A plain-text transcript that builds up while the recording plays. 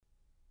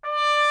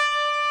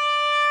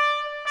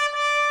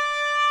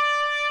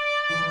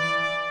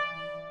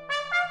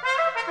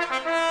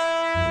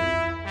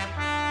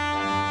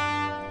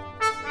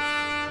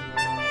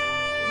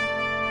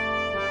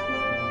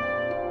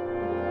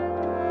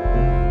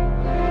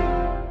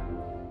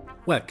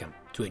Welcome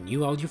to a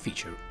new audio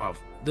feature of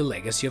The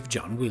Legacy of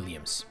John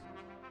Williams.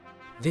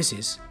 This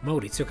is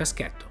Maurizio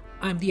Caschetto.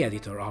 I'm the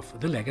editor of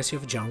The Legacy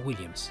of John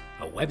Williams,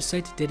 a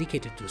website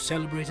dedicated to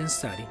celebrate and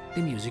study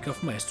the music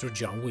of Maestro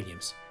John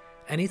Williams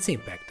and its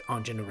impact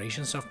on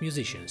generations of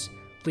musicians,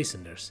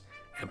 listeners,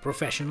 and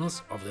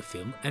professionals of the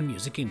film and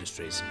music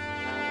industries.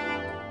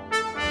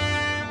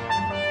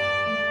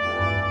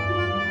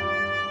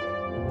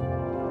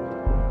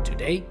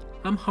 Today,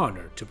 I'm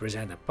honored to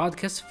present a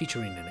podcast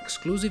featuring an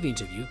exclusive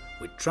interview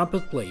with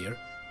trumpet player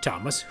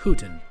Thomas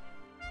Hooten.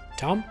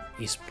 Tom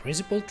is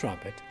principal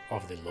trumpet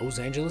of the Los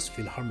Angeles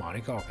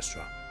Philharmonic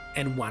Orchestra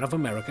and one of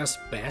America's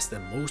best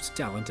and most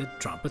talented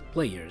trumpet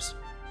players.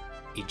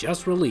 He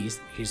just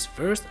released his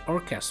first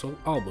orchestral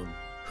album,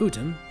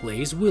 Hooten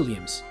Plays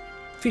Williams,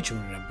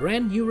 featuring a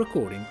brand new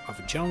recording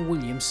of John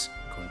Williams'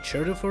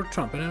 Concerto for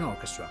Trumpet and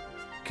Orchestra,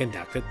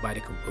 conducted by the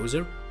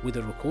composer with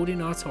the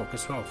Recording Arts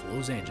Orchestra of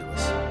Los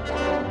Angeles.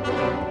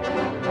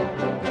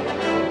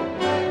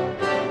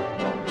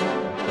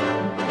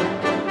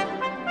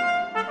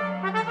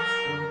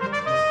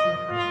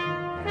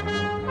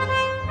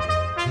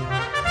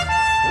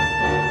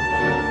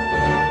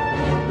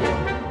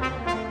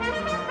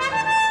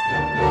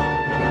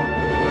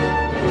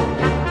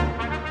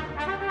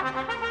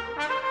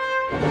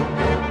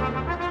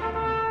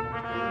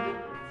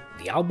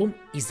 The album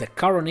is the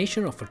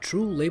coronation of a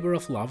true labor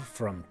of love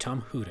from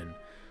Tom Hooten,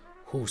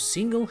 who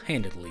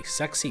single-handedly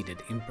succeeded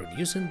in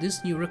producing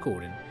this new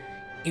recording,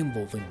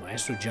 involving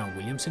Maestro John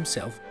Williams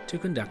himself to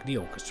conduct the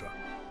orchestra.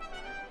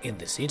 In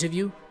this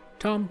interview,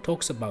 Tom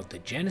talks about the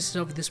genesis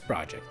of this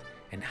project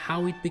and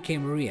how it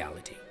became a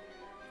reality,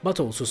 but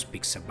also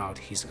speaks about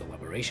his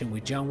collaboration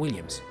with John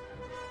Williams,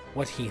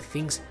 what he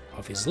thinks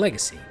of his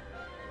legacy,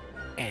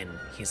 and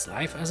his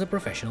life as a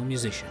professional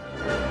musician.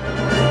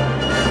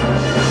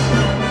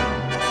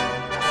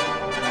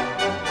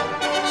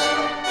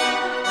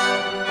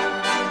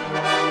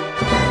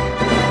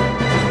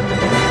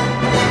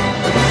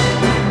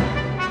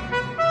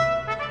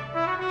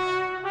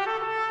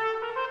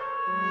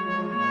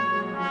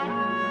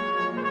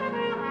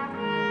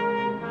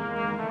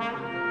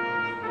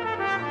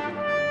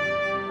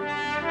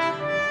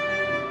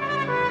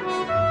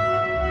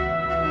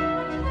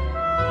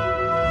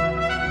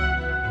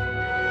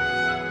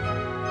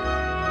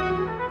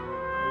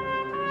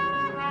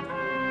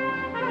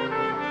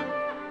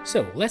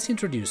 So let's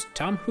introduce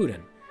Tom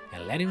Hooten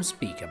and let him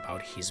speak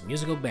about his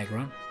musical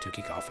background to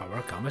kick off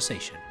our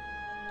conversation.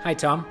 Hi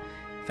Tom,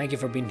 thank you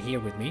for being here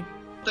with me.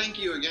 Thank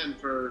you again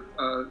for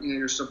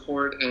your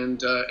support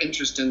and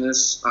interest in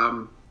this.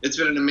 It's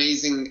been an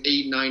amazing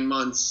 8-9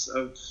 months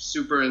of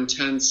super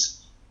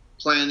intense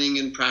planning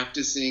and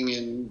practicing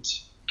and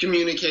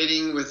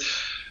communicating with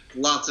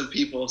lots of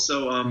people.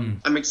 So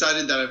I'm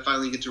excited that I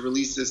finally get to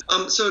release this.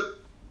 So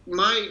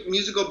my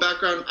musical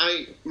background,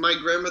 my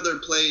grandmother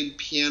played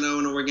piano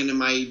and organ, and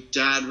my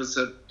dad was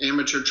an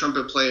amateur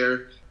trumpet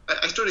player.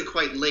 I started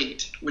quite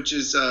late, which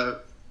is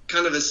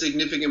kind of a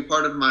significant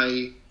part of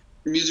my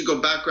musical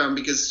background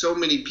because so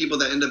many people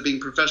that end up being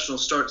professional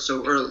start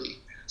so early.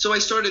 So I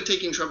started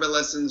taking trumpet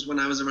lessons when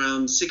I was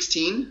around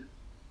 16,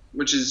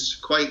 which is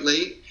quite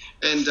late.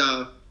 And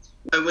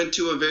I went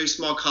to a very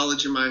small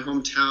college in my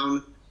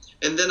hometown,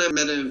 and then I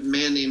met a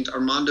man named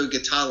Armando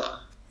Guitala.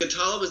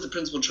 Guitala was the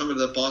principal trumpet of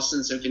the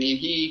Boston Symphony, and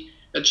he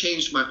had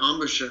changed my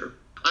embouchure.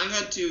 I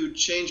had to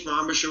change my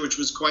embouchure, which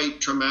was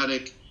quite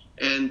traumatic,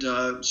 and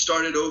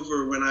started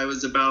over when I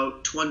was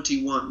about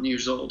 21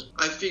 years old.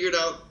 I figured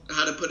out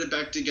how to put it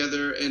back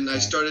together, and I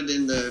started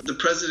in the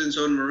President's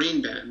Own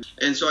Marine Band.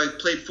 And so I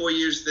played 4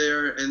 years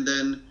there, and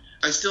then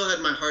I still had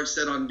my heart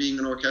set on being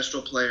an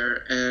orchestral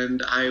player,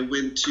 and I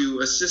went to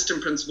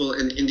assistant principal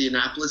in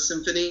Indianapolis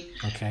Symphony,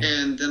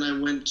 and then I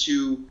went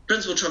to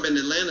principal trumpet in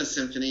Atlanta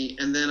Symphony,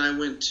 and then I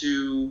went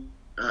to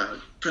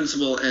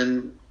principal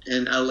in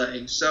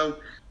LA. So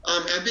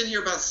I've been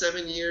here about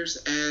 7 years,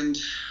 and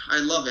I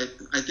love it.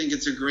 I think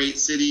it's a great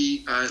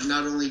city,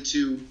 not only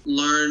to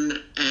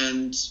learn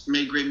and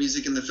make great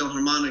music in the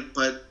Philharmonic,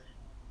 but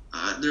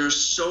there are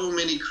so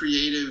many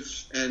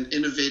creative and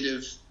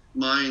innovative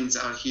minds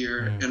out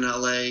here in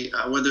LA,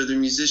 whether they're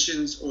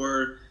musicians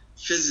or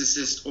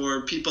physicists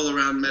or people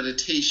around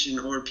meditation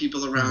or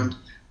people around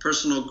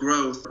personal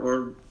growth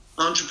or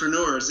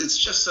entrepreneurs. It's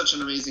just such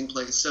an amazing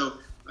place. So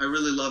I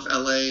really love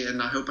LA,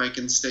 and I hope I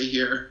can stay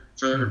here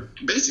for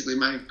basically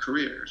my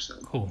career. So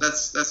cool.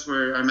 That's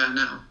where I'm at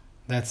now.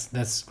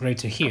 That's great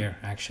to hear,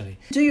 actually.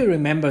 Do you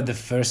remember the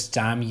first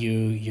time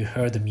you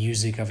heard the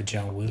music of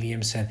John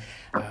Williams, and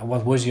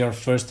what was your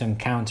first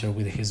encounter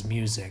with his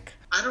music?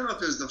 I don't know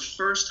if it was the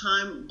first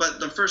time,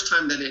 but the first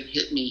time that it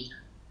hit me,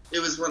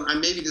 it was when,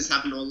 maybe this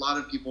happened to a lot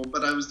of people,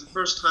 but it was the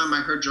first time I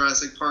heard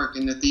Jurassic Park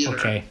in the theater.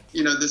 Okay.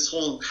 This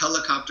whole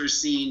helicopter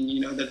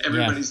scene, that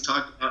everybody's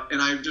talking about.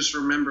 And I just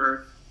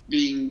remember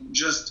being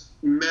just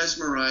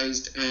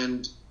mesmerized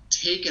and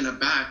taken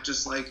aback,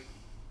 just like,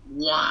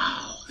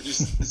 wow.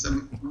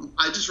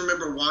 I just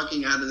remember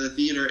walking out of the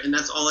theater, and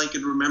that's all I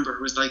could remember.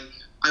 It was like,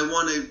 I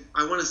want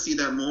to see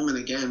that moment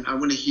again. I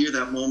want to hear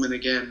that moment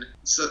again.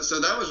 So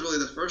that was really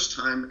the first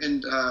time.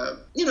 And,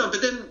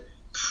 but then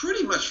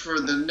pretty much for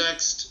the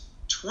next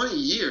 20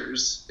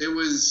 years, it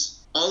was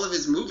all of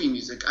his movie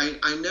music.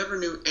 I never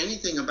knew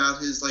anything about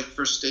his like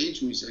first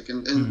stage music.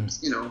 And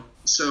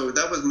so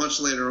that was much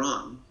later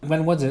on.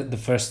 When was it the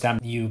first time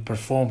you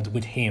performed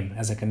with him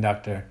as a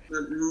conductor?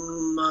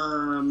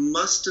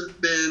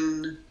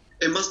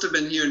 It must have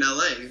been here in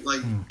LA,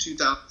 like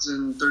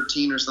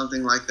 2013 or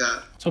something like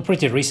that. So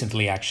pretty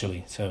recently,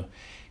 actually.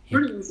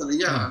 Pretty recently,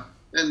 yeah.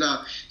 And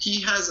he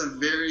has a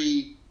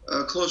very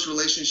close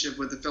relationship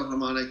with the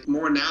Philharmonic,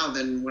 more now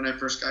than when I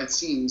first got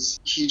scenes.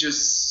 He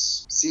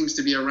just seems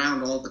to be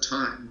around all the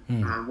time,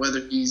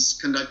 whether he's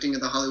conducting at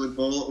the Hollywood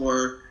Bowl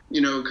or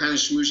kind of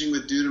schmoozing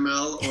with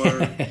Dudamel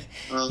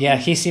or... yeah,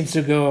 he seems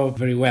to go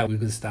very well with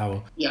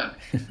Gustavo. Yeah,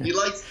 he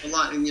likes a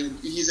lot. And,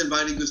 he's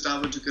invited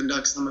Gustavo to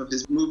conduct some of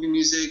his movie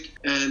music.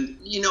 And,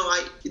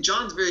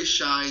 John's very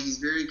shy. He's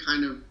very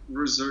kind of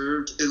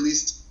reserved, at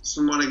least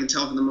from what I can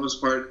tell for the most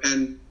part.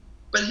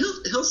 But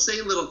he'll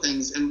say little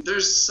things. And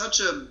there's such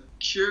a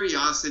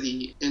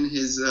curiosity in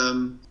his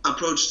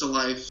approach to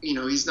life.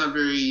 He's not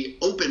very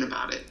open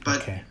about it.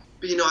 But... Okay.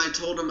 But, I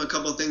told him a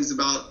couple of things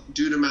about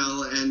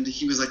Dudamel, and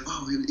he was like,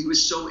 he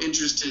was so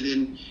interested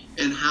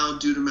in how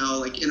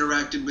Dudamel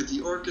interacted with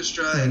the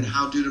orchestra and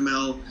how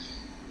Dudamel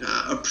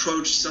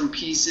approached some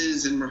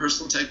pieces and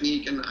rehearsal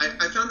technique. And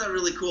I found that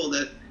really cool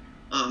that,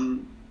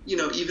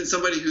 even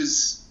somebody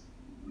who's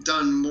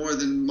done more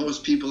than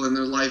most people in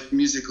their life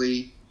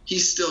musically,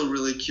 he's still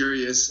really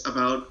curious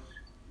about,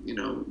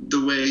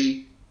 the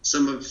way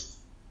some of,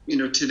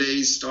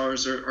 today's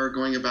stars are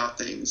going about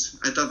things.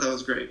 I thought that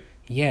was great.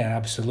 Yeah,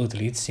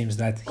 absolutely. It seems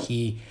that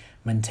he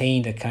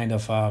maintained a kind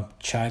of a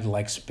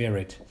childlike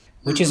spirit,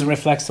 which is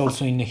reflects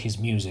also in his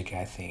music,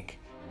 I think.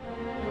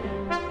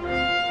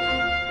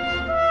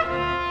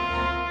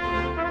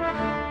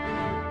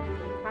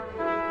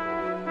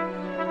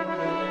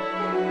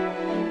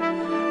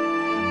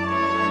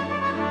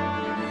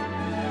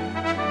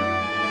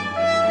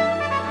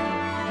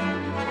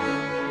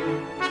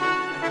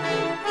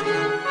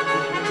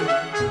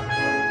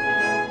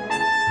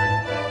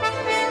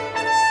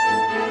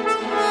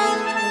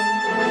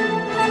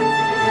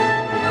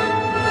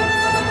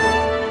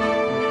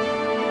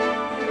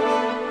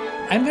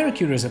 I'm very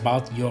curious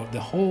about the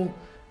whole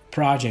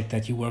project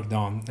that you worked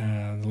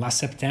on. Last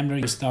September,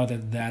 you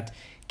started that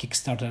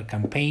Kickstarter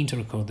campaign to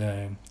record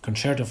the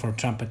Concerto for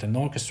Trumpet and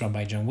Orchestra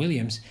by John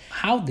Williams.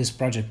 How this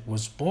project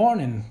was born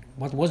and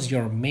what was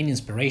your main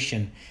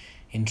inspiration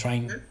in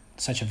trying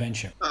such a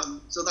venture?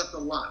 So that's a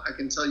lot. I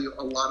can tell you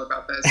a lot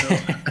about that.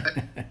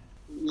 So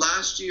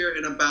last year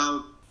in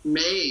about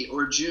May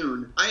or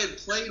June, I had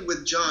played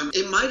with John.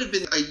 It might have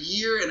been a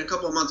year and a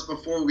couple of months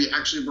before we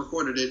actually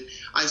recorded it.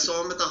 I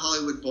saw him at the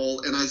Hollywood Bowl,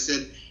 and I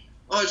said,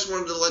 I just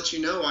wanted to let you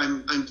know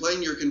I'm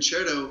playing your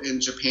concerto in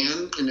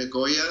Japan, in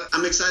Nagoya.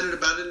 I'm excited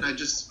about it, and I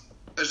just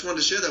wanted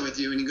to share that with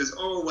you. And he goes,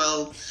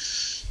 well,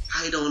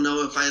 I don't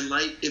know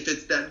if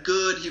it's that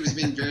good. He was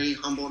being very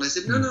humble. And I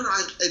said, no,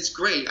 it's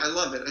great. I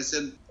love it. I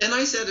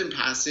said in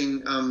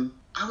passing,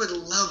 I would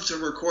love to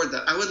record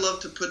that. I would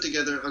love to put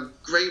together a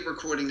great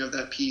recording of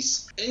that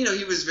piece. And,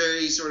 he was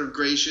very sort of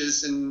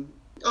gracious and,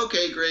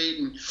 okay, great.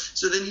 And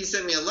so then he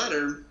sent me a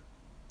letter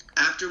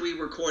after we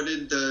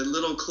recorded the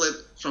little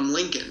clip from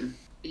Lincoln.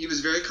 He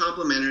was very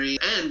complimentary,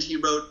 and he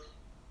wrote,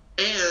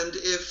 and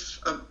if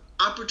an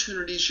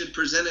opportunity should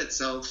present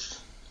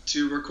itself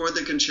to record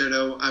the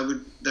concerto,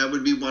 that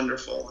would be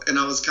wonderful. And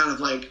I was kind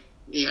of like,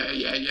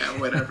 yeah,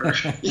 whatever.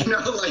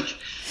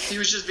 He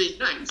was just being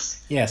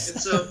nice. Yes.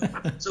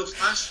 And so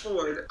flash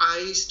forward,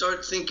 I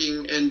start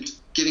thinking and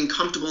getting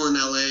comfortable in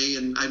LA,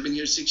 and I've been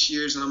here 6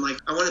 years, and I'm like,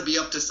 I want to be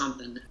up to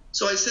something.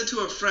 So I said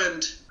to a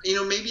friend,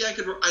 maybe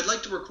I'd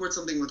like to record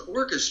something with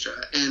orchestra.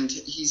 And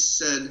he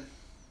said,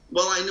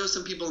 well, I know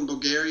some people in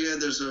Bulgaria.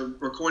 There's a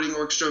recording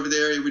orchestra over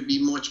there. It would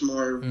be much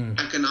more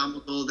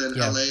economical than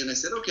LA. And I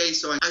said, okay.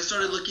 So I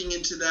started looking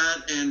into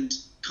that and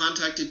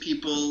contacted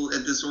people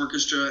at this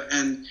orchestra,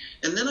 and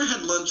then I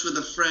had lunch with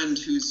a friend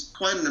who's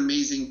quite an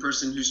amazing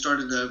person who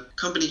started a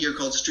company here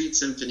called Street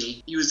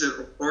Symphony. He was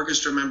an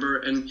orchestra member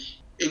and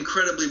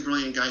incredibly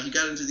brilliant guy. He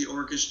got into the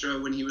orchestra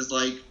when he was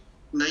like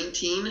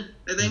 19,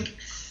 I think.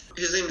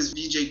 His name is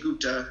Vijay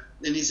Gupta,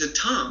 and he said,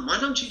 Tom, why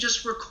don't you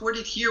just record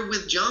it here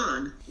with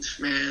John?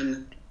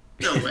 Man,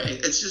 no way.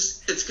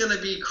 It's going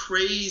to be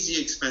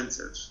crazy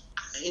expensive.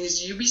 And he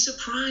said, you'd be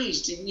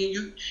surprised.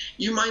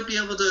 You might be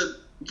able to.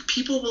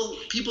 People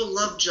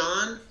love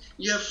John.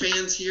 You have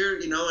fans here,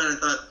 and I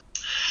thought,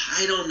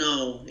 I don't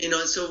know,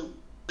 so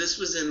this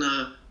was in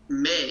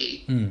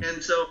May.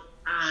 And so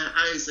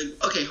I was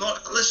like, okay,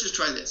 let's just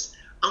try this.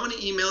 I'm going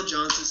to email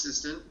John's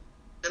assistant,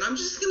 and I'm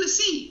just going to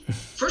see.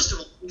 First of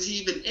all, is he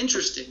even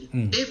interested?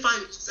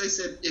 I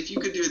said, if you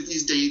could do it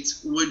these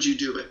dates, would you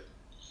do it?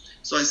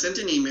 So I sent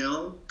an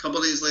email. A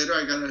couple days later,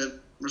 I got a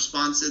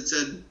response that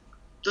said,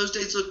 those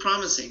dates look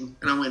promising.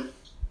 And I went,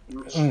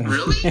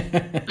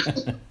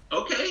 really?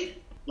 Okay.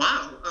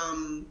 Wow.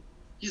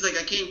 He's like,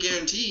 I can't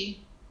guarantee.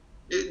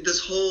 this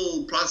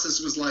whole process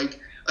was like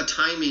a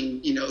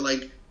timing,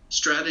 like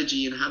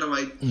strategy and how do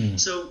I.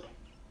 So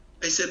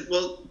I said,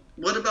 well,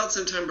 what about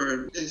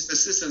September? His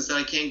assistant said,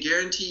 I can't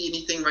guarantee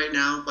anything right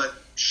now, but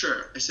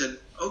sure. I said,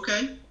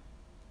 okay,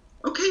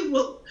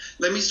 well,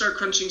 let me start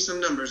crunching some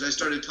numbers. I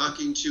started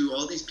talking to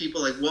all these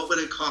people, like, what would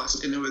it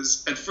cost? And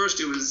at first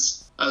it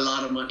was a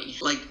lot of money,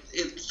 like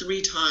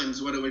 3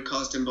 times what it would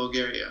cost in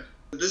Bulgaria.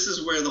 This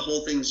is where the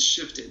whole thing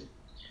shifted.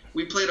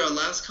 We played our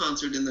last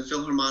concert in the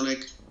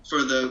Philharmonic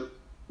for the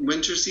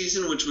winter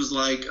season, which was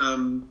like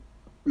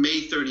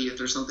May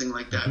 30th or something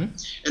like that.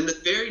 And the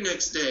very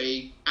next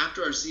day,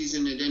 after our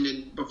season had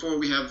ended, before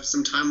we have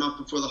some time off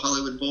before the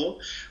Hollywood Bowl,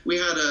 we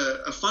had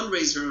a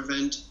fundraiser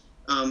event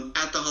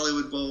at the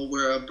Hollywood Bowl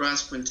where a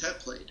brass quintet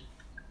played.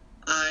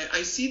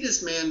 I see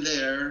this man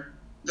there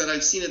that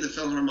I've seen at the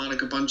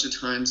Philharmonic a bunch of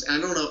times, and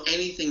I don't know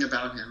anything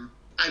about him.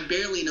 I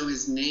barely know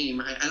his name.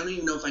 I don't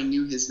even know if I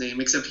knew his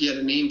name, except he had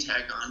a name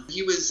tag on.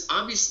 He was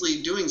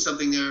obviously doing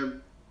something there,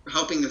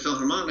 helping the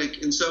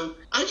Philharmonic, and so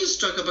I just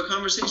struck up a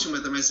conversation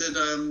with him. I said,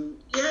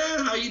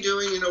 yeah, how you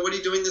doing? What are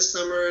you doing this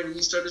summer? And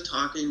he started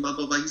talking, blah,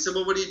 blah, blah. He said,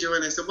 well, what are you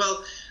doing? I said,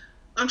 well,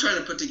 I'm trying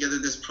to put together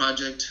this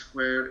project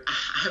where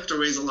I have to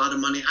raise a lot of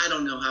money. I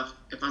don't know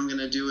if I'm going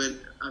to do it,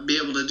 be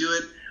able to do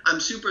it. I'm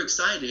super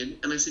excited.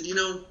 And I said,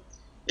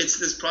 it's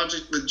this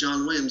project with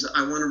John Williams.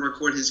 I want to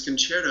record his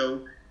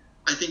concerto.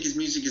 I think his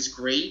music is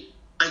great.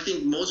 I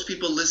think most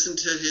people listen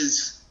to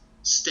his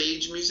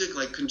stage music,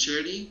 like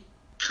concerti,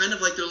 kind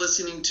of like they're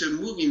listening to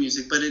movie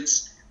music, but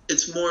it's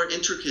more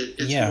intricate.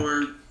 It's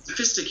more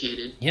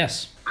sophisticated.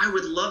 Yes. I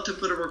would love to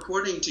put a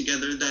recording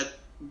together that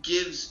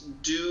gives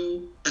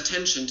due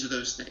attention to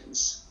those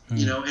things,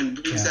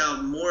 and brings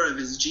out more of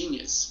his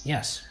genius.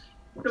 Yes.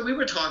 So we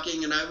were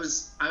talking, and I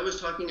was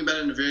talking about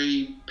it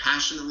very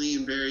passionately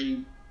and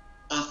very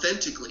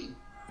authentically.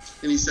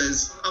 And he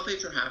says, I'll pay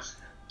for half.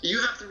 You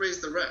have to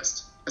raise the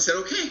rest. I said,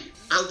 okay,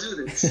 I'll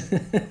do this.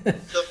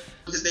 So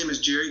his name is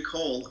Jerry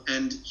Cole,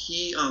 and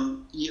he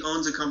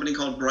owns a company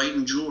called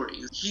Brighton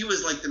Jewelry. He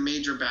was like the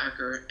major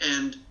backer,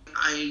 and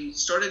I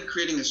started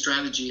creating a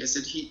strategy. I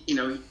said, he's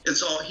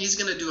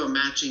going to do a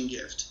matching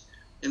gift.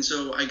 And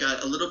so I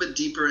got a little bit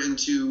deeper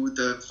into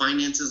the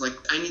finances. Like,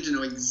 I need to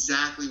know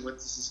exactly what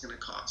this is going to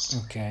cost.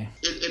 Okay.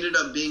 It ended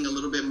up being a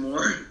little bit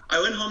more.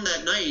 I went home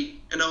that night,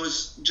 and I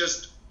was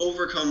just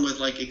overcome with,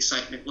 like,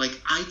 excitement. Like,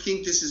 I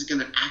think this is going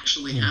to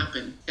actually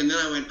happen. And then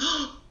I went,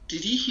 oh,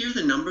 did he hear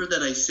the number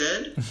that I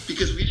said?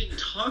 Because we didn't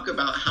talk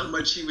about how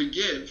much he would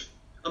give.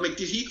 I'm like,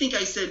 did he think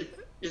I said,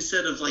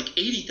 instead of, like,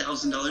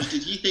 $80,000,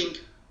 did he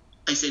think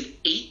I said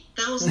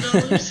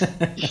 $8,000?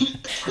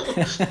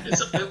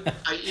 So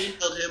I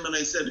emailed him and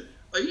I said,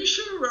 are you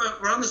sure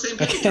we're on the same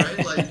page,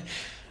 right? Like,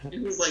 he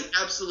was like,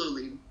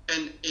 absolutely.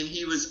 And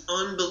he was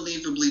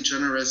unbelievably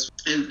generous.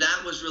 And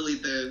that was really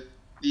the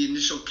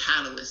initial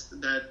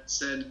catalyst that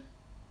said,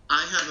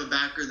 I have a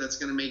backer that's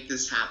going to make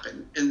this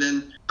happen. And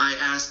then I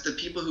asked the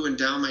people who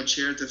endow my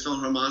chair at the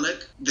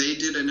Philharmonic, they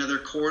did another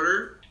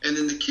quarter. And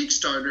then the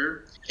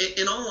Kickstarter,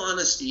 in all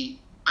honesty,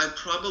 I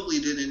probably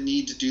didn't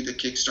need to do the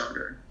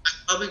Kickstarter. I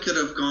probably could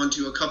have gone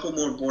to a couple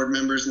more board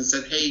members and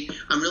said, hey,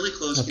 I'm really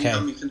close. Can you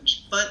help me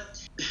finish?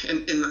 But,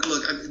 and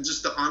look,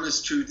 just the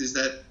honest truth is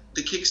that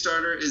the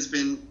Kickstarter has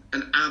been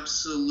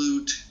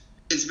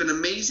it's been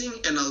amazing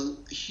and a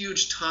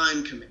huge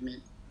time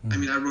commitment. I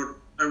mean, I wrote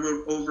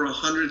over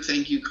 100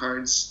 thank you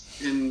cards,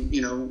 and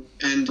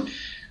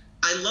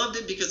I loved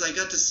it because I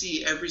got to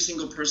see every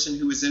single person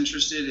who was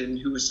interested and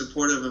who was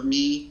supportive of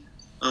me.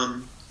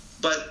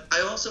 But I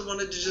also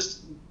wanted to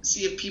just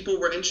see if people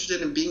were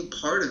interested in being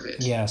part of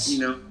it. Yes.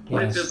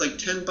 What if it was like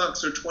 $10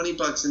 or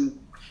 $20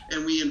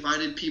 and we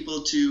invited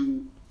people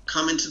to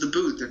come into the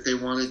booth if they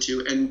wanted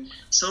to. And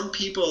some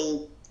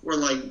people were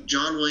like,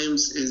 John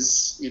Williams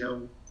is,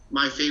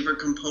 my favorite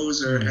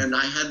composer, and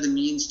I had the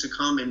means to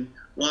come and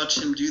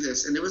watch him do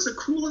this. And it was a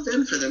cool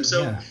event for them.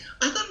 So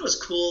I thought it was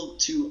cool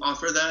to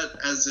offer that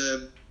as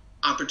a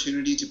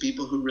opportunity to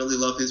people who really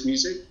love his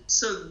music.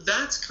 So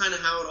that's kind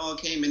of how it all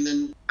came. And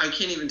then I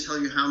can't even tell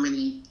you how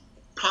many,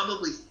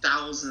 probably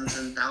thousands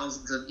and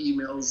thousands of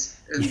emails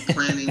and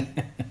planning.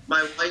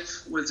 My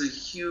wife was a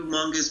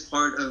humongous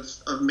part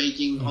of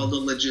making all the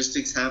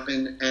logistics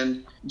happen.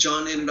 And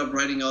John ended up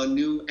writing a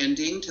new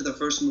ending to the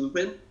first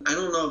movement. I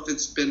don't know if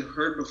it's been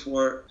heard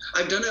before.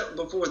 I've done it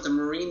before with the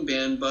Marine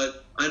Band,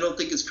 but I don't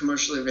think it's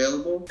commercially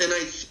available. And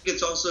I think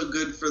it's also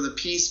good for the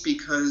piece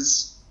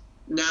because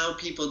now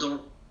people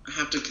don't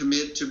have to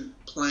commit to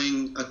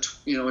playing a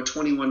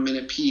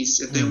 21-minute piece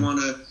if they want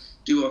to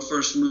do a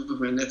first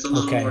movement. It's a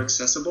little more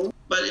accessible.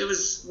 But it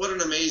was what an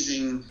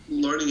amazing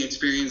learning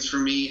experience for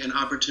me, an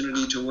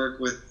opportunity to work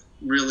with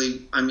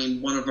really,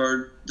 one of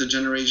the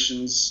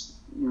generation's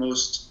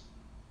most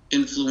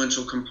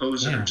influential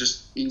composer.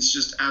 He's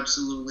just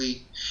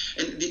absolutely.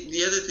 And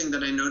the other thing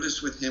that I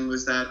noticed with him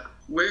was that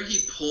where he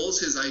pulls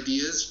his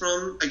ideas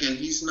from, again,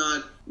 he's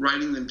not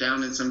writing them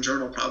down in some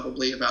journal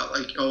probably about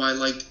like, oh, I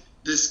liked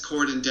this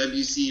chord in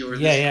Debussy or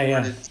this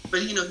chord.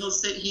 But he'll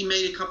say he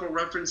made a couple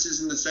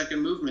references in the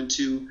second movement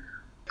to,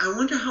 I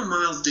wonder how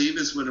Miles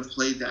Davis would have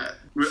played that.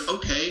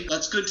 Okay,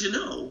 that's good to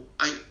know.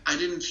 I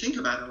didn't think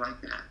about it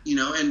like that,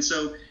 and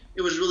so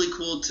it was really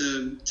cool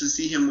to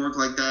see him work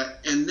like that,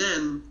 and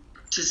then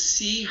to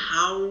see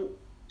how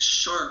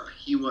sharp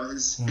he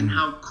was and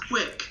how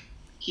quick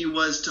he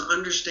was to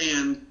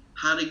understand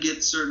how to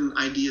get certain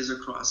ideas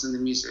across in the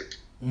music.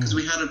 Because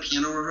we had a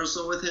piano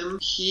rehearsal with him.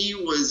 He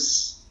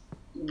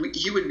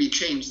would be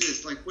change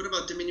this, like, what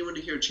about diminuendo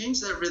here?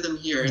 Change that rhythm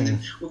here, and then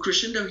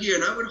crescendo here,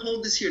 and I would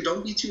hold this here.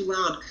 Don't be too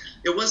loud.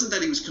 It wasn't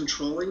that he was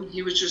controlling.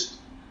 He was just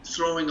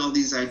throwing all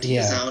these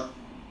ideas out.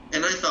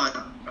 And I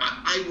thought,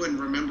 I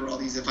wouldn't remember all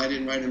these if I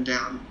didn't write them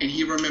down. And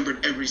he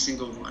remembered every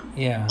single one.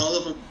 Yeah. All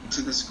of them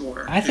to the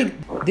score. I think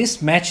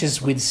this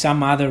matches with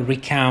some other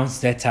recounts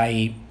that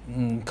I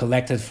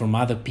collected from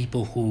other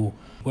people who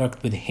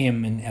worked with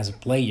him and as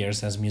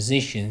players, as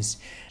musicians.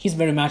 He's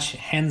very much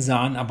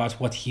hands-on about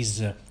what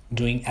he's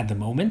doing at the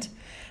moment.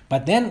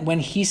 But then when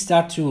he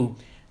starts to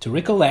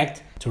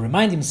recollect, to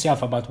remind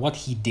himself about what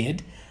he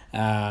did,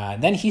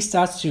 then he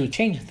starts to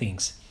change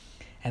things.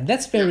 And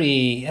that's a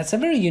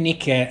very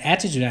unique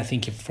attitude, I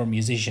think, for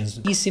musicians.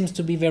 He seems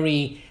to be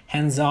very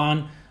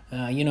hands-on,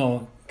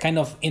 kind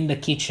of in the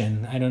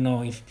kitchen. I don't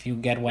know if you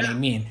get what I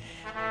mean.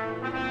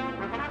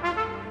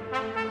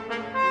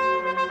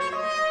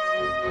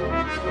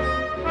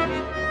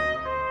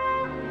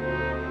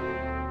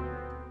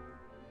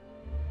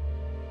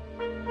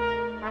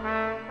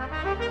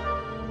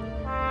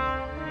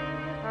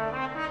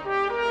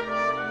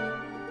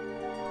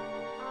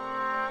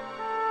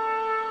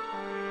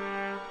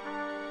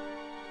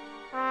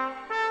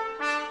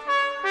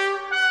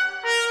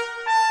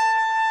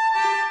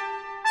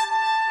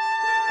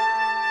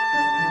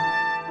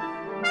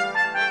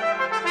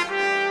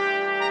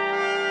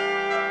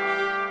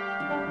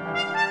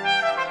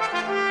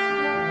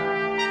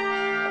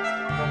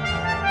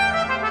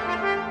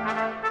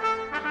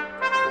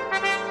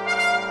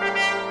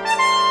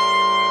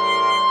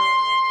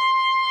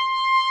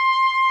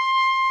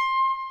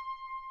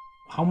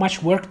 How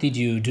much work did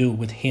you do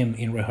with him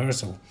in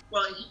rehearsal?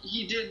 Well,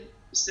 he did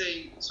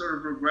say sort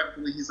of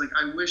regretfully, he's like,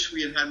 I wish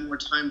we had more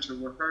time to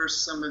rehearse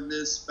some of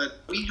this, but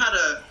we had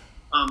a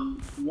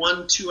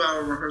 1-2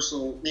 hour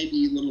rehearsal,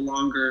 maybe a little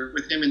longer,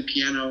 with him and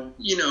piano.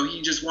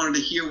 He just wanted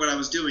to hear what I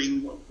was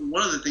doing.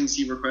 One of the things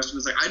he requested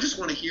was like, I just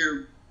want to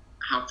hear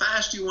how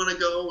fast you want to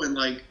go and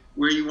like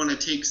where you want to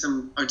take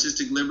some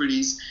artistic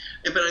liberties.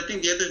 But I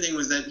think the other thing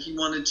was that he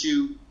wanted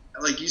to,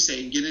 like you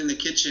say, get in the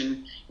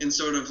kitchen and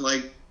sort of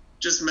like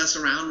just mess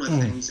around with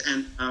things.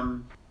 And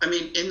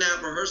in that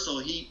rehearsal,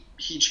 he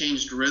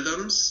changed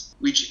rhythms.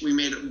 We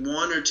made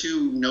 1 or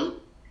 2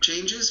 note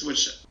changes,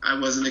 which I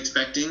wasn't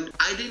expecting.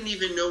 I didn't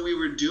even know we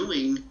were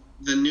doing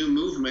the new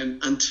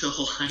movement until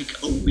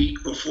like a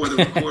week before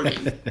the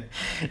recording.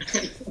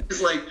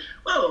 It's like,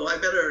 whoa, I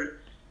better.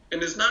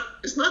 And it's not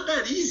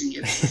that easy.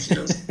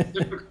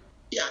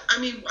 Yeah,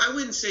 I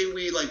wouldn't say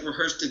we like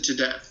rehearsed it to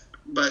death.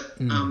 But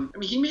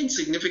he made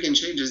significant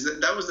changes.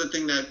 That was the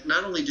thing, that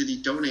not only did he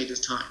donate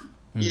his time,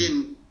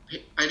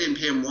 I didn't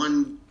pay him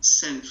 1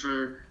 cent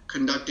for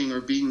conducting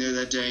or being there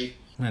that day.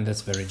 And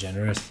that's very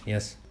generous,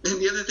 yes. And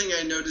the other thing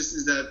I noticed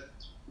is that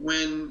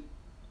when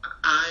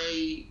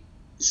I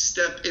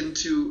step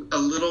into a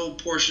little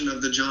portion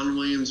of the John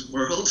Williams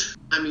world,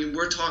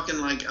 we're talking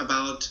like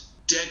about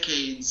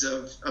decades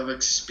of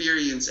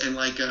experience and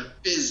like a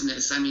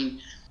business.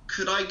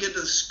 Could I get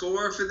a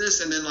score for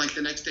this? And then like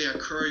the next day a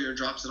courier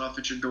drops it off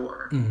at your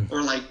door.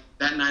 Or like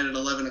that night at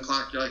 11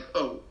 o'clock, you're like,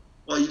 oh,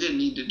 well, you didn't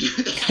need to do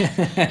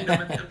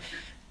that.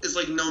 It's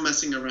like no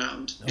messing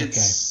around. Okay.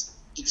 It's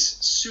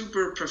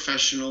super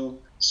professional,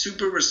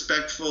 super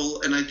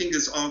respectful. And I think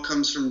this all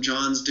comes from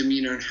John's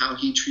demeanor and how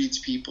he treats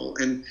people.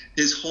 And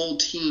his whole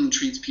team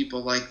treats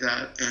people like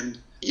that. And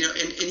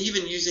and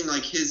even using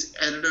like his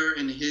editor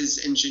and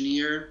his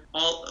engineer,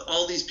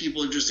 all these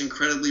people are just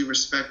incredibly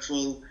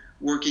respectful,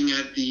 working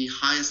at the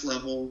highest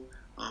level,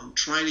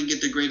 trying to get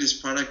the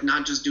greatest product,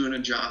 not just doing a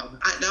job.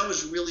 That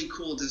was really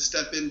cool to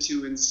step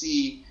into and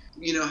see,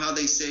 how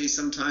they say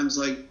sometimes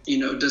like,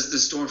 does the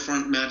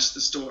storefront match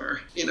the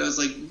store? It's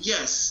like,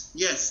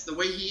 yes, the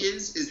way he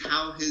is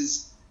how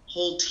his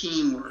whole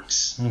team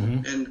works.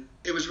 And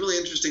it was really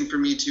interesting for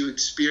me to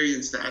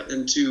experience that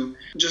and to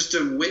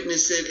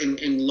witness it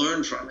and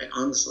learn from it,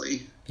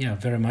 honestly. Yeah,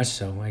 very much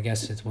so. I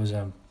guess it was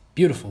a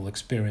beautiful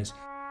experience.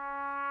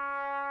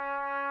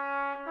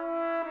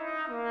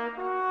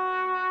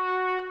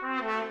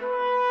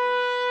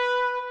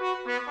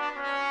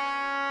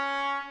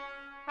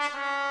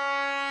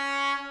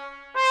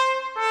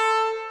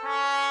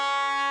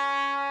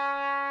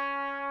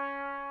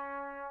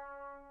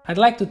 I'd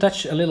like to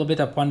touch a little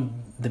bit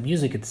upon the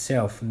music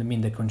itself,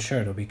 the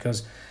concerto,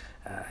 because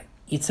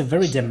it's a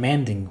very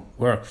demanding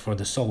work for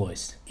the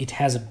soloist. It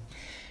has,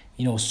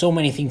 so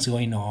many things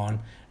going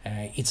on.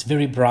 It's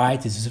very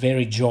bright, it's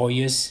very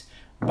joyous,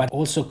 but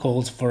also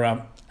calls for,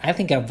 a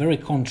very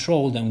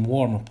controlled and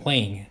warm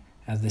playing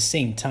at the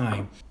same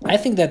time. I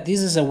think that this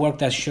is a work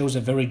that shows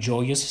a very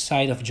joyous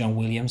side of John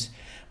Williams,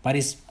 but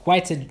it's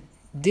quite a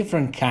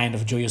different kind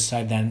of joyous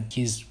side than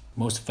his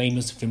most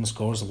famous film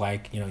scores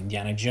like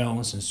Indiana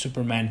Jones and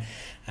Superman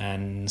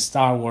and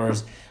Star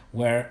Wars,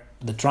 where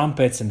the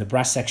trumpets and the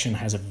brass section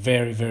has a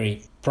very,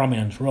 very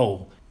prominent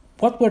role.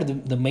 What were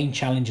the main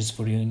challenges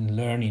for you in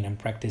learning and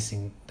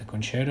practicing the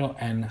concerto,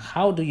 and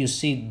how do you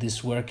see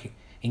this work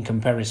in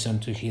comparison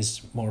to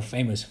his more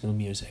famous film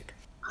music?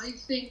 I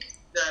think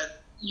that,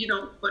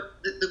 but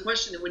the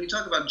question, when you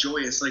talk about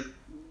joyous, like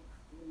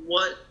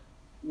what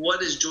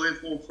is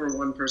joyful for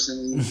one person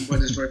and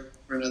what is joyful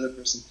for another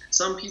person?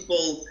 Some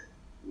people,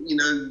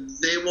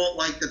 they won't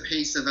like the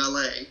pace of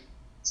LA.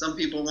 Some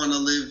people want to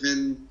live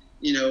in,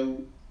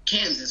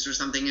 Kansas or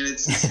something, and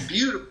it's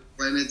beautiful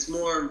and it's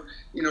more,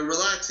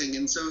 relaxing.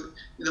 And so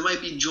there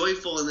might be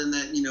joyful, and then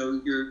that,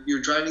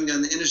 you're driving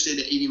down the interstate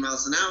at 80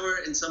 miles an hour,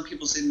 and some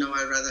people say, no,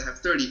 I'd rather have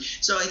 30.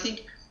 So I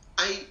think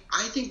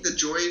the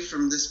joy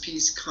from this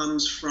piece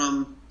comes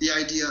from the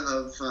idea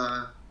of,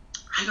 I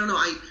don't know,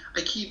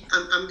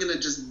 I'm going to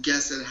just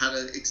guess at how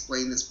to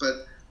explain this,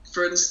 but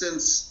for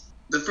instance,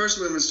 the first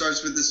movement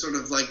starts with this sort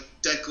of like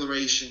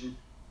declaration,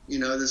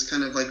 this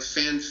kind of like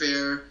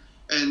fanfare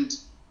and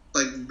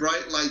like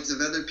bright lights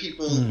of other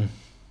people,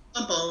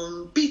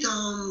 ba-bum,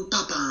 beat-dum,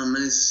 ba-bum,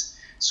 and it's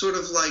sort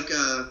of like,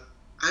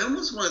 I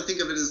almost want to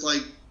think of it as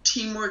like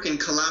teamwork and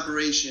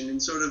collaboration,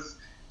 and sort of,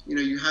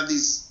 you have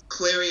these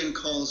clarion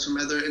calls from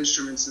other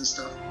instruments and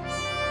stuff.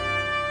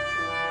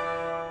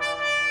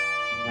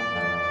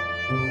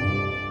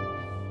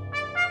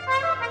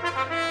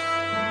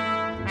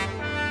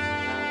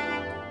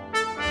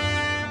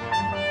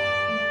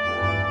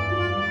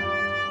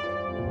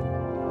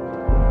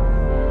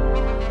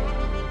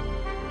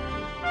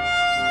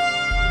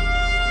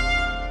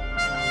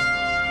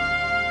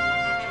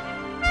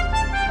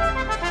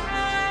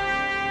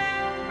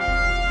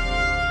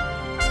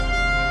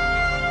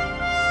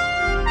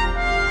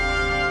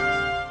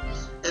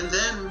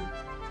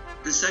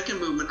 The second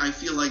movement, I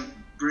feel like,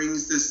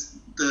 brings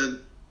the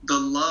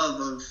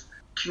love of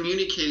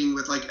communicating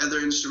with like other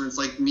instruments,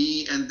 like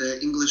me and the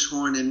English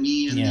horn and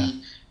me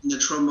and the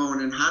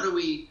trombone, and how do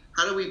we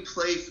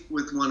play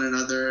with one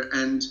another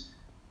and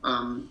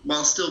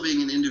while still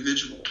being an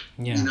individual,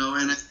 and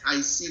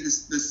I see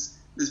this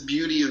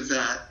beauty of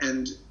that,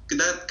 and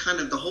that kind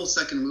of the whole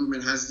second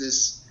movement has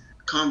this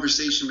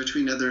conversation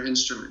between other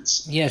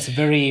instruments. Yes,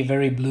 very,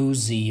 very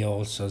bluesy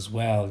also as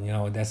well.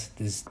 That's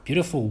this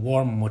beautiful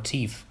warm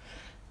motif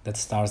that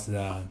starts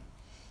the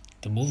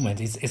movement.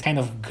 It's kind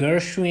of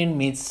Gershwin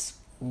meets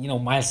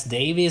Miles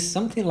Davis,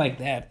 something like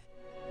that.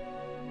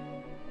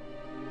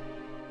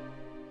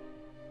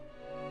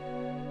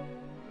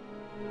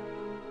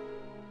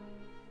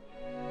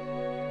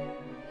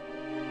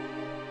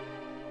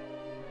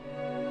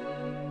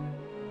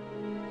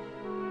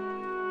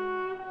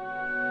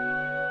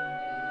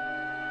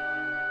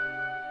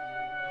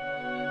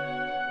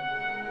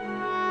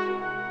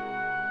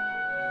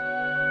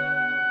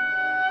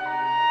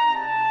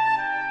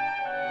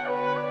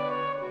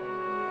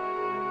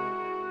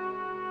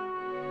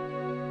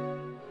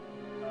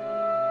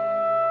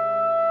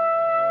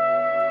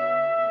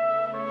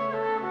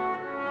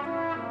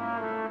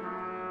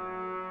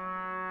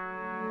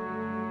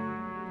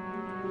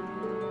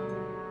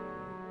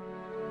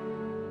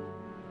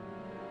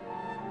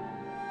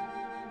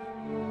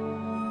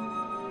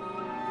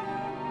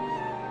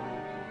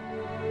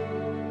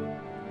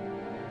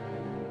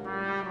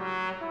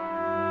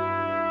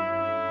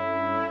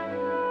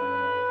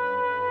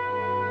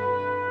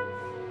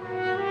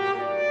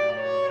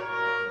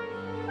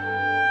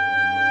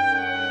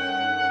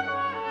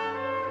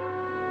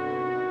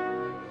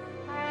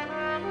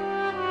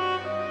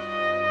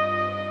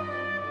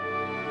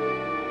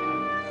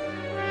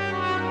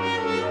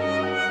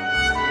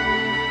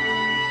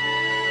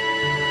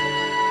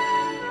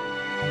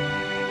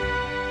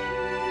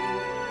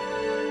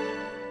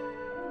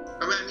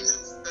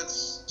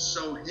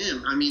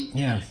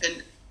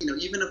 And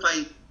even if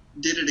I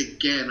did it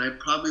again, I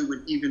probably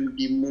would even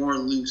be more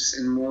loose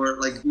and more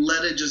like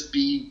let it just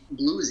be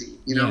bluesy,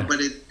 but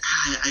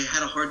I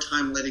had a hard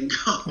time letting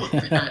go of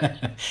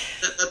that.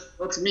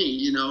 That's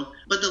me,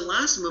 But the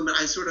last movement,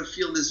 I sort of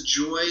feel this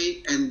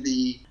joy, and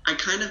I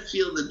kind of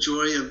feel the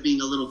joy of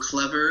being a little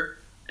clever,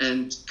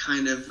 and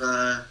kind of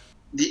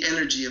the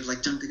energy of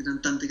like sort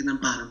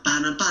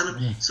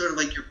of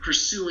like you're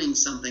pursuing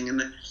something.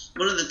 And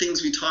one of the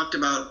things we talked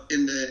about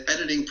in the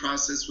editing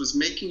process was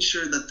making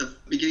sure that the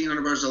beginning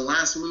 100 bars, the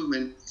last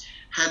movement,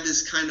 had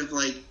this kind of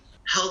like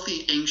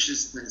healthy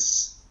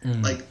anxiousness.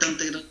 Like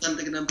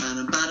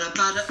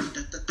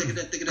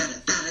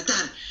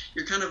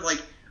you're kind of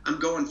like, I'm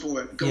going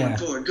for it, going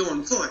for it.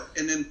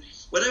 And then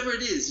whatever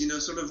it is,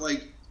 sort of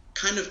like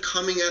kind of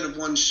coming out of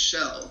one's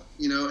shell,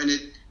 and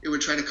it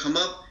would try to come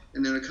up,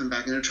 and then it would come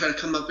back, and it would try to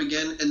come up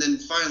again, and then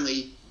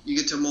finally you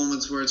get to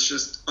moments where it's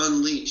just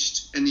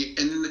unleashed, and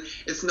then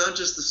it's not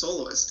just the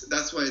soloist.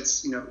 That's why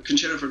it's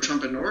concerto for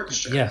trumpet and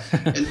orchestra. Yeah.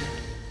 And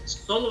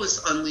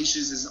soloist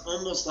unleashes is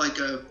almost like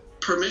a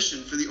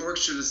permission for the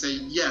orchestra to say,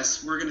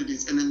 yes, we're going to do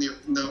this, and then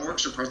the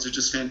orchestra parts are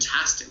just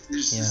fantastic.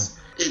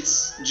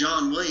 It's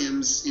John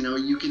Williams.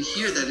 You can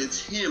hear that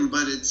it's him,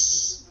 but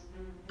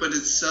but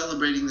it's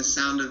celebrating the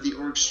sound of the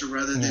orchestra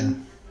rather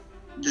than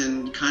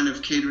kind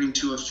of catering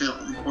to a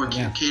film or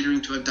catering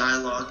to a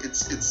dialogue.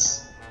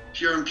 It's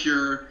pure and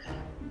pure,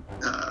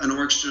 an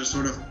orchestra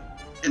sort of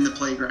in the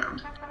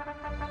playground.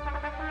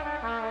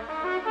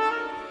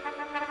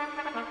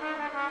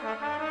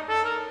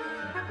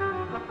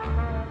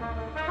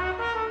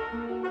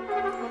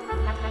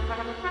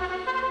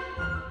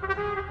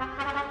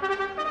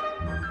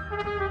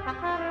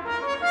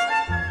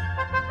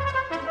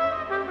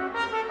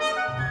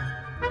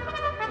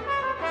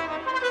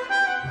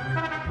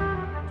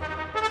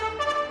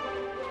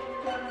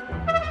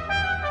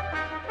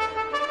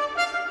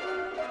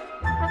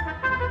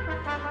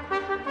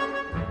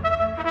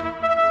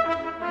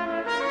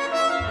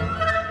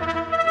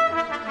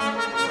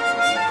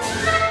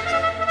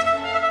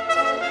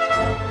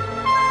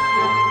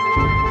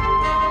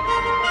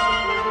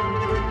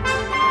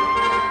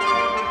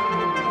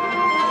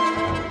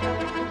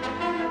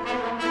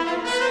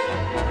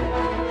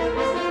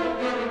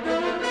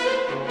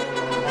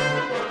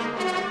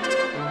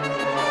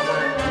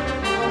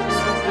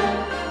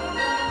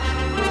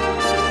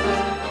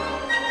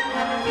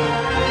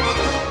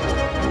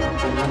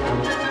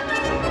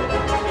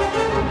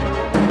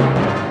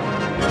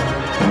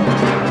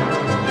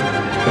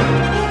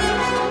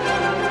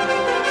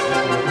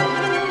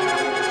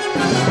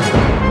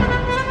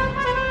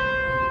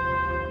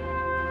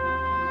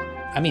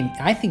 I mean,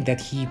 I think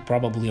that he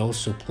probably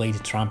also played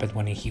trumpet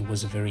when he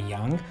was very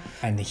young,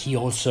 and he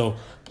also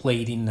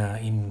played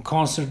in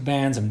concert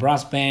bands and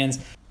brass bands.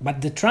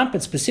 But the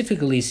trumpet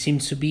specifically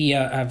seems to be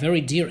a very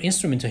dear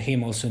instrument to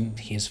him also in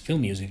his film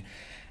music.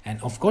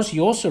 And of course, he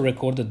also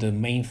recorded the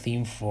main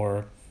theme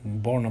for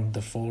Born on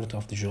the 4th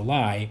of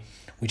July,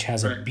 which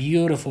has a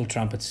beautiful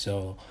trumpet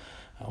solo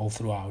all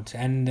throughout.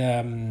 And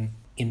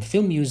in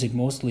film music,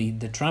 mostly,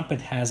 the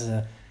trumpet has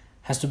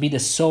to be the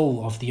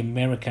soul of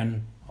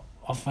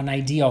an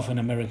idea of an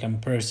American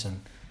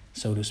person,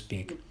 so to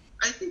speak.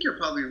 I think you're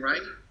probably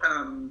right.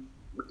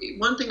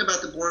 One thing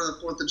about the Born on the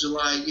 4th of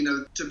July,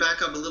 to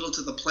back up a little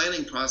to the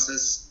planning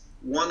process,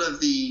 one of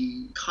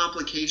the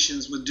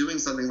complications with doing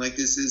something like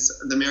this is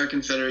the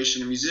American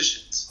Federation of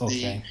Musicians,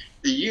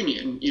 the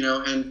union,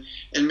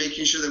 and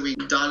making sure that we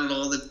dotted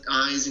all the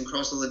I's and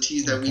crossed all the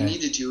T's that we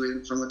needed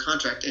to from the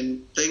contract.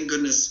 And thank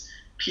goodness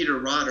Peter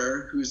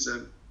Rotter, who's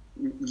a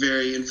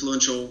very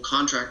influential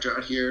contractor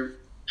out here,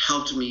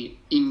 helped me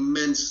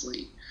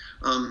immensely.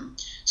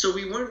 So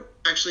we weren't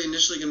actually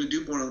initially going to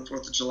do Born on the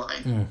 4th of July.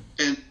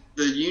 And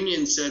the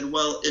union said,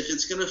 well, if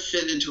it's going to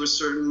fit into a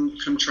certain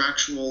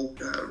contractual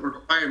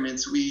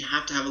requirements, we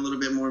have to have a little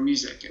bit more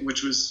music,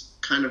 which was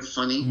kind of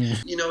funny.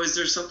 Is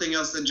there something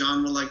else that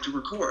John would like to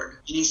record?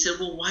 And he said,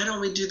 well, why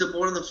don't we do the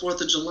Born on the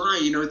 4th of July?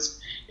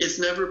 It's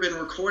never been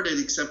recorded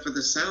except for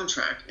the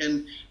soundtrack.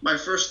 And my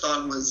first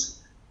thought was,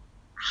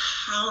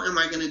 how am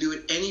I going to do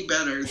it any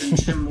better than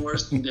Tim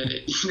Morrison did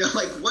it?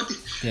 What?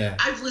 Yeah.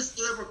 I've listened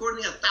to that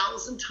recording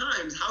 1,000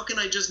 times. How can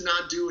I just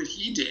not do what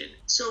he did?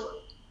 So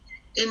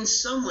in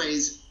some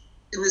ways,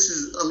 and this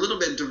is a little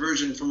bit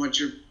divergent from what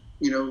you're,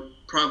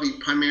 probably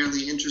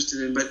primarily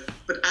interested in, but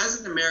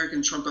as an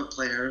American trumpet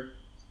player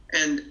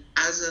and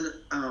as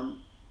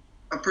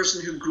a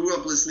person who grew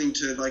up listening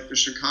to like the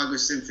Chicago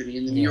Symphony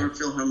and the New York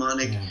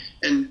Philharmonic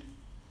and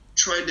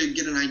tried to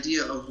get an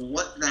idea of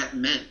what that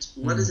meant.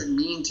 What does it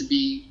mean to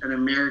be an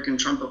American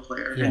trumpet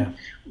player? And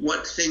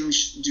what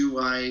things do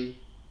I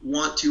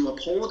want to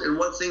uphold and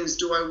what things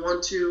do I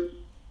want to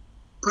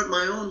put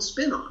my own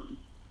spin on?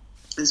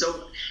 And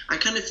so I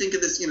kind of think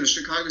of this,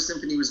 Chicago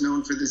Symphony was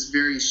known for this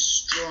very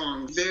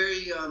strong,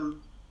 very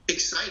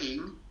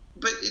exciting,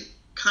 but it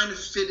kind of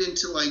fit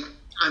into like,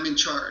 I'm in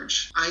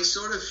charge. I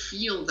sort of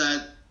feel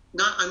that,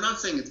 I'm not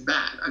saying it's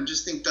bad. I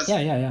just think that's...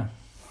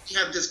 We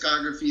have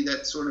discography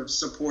that sort of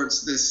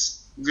supports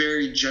this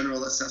very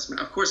general assessment.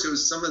 Of course, it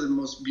was some of the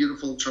most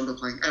beautiful trumpet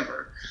playing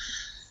ever,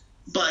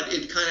 but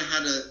it kind of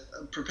had a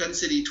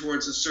propensity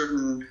towards a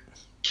certain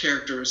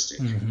characteristic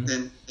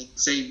than,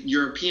 say,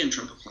 European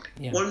trumpet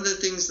playing. One of the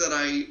things that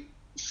I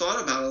thought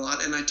about a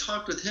lot, and I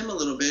talked with him a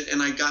little bit,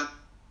 and I got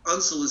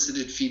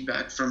unsolicited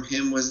feedback from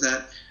him, was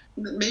that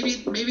maybe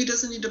it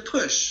doesn't need to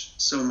push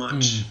so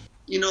much.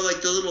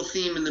 Like the little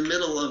theme in the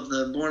middle of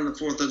the Born on the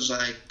 4th of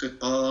July. It's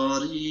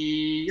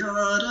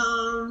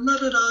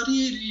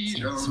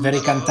very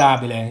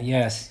cantabile,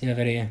 yes. Yeah,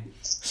 very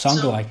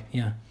song-like,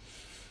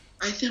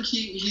 I think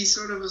he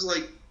sort of was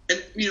like,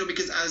 and,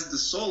 because as the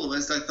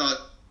soloist, I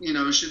thought,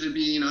 should it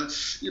be,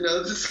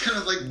 this kind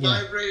of like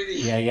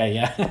vibrating.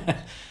 Yeah.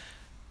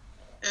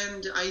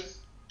 And I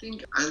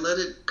think I let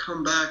it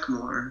come back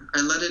more.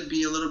 I let it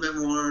be a little bit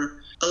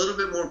more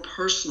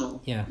personal.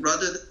 Yeah.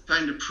 Rather than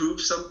trying to prove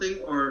something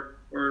or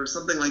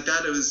something like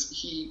that, it was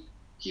he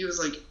was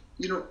like,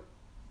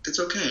 it's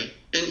okay.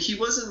 And he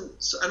wasn't,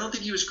 I don't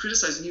think he was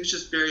criticizing, he was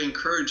just very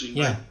encouraging.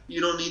 Yeah. Like,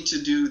 you don't need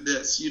to do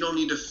this. You don't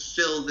need to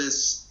fill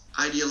this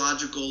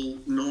ideological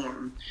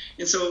norm.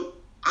 And so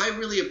I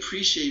really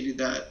appreciated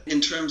that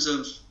in terms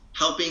of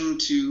helping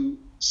to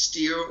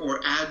steer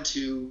or add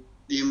to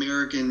the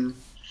American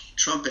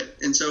trumpet.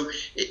 And so,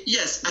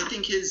 yes, I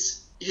think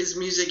his his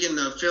music in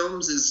the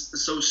films is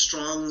so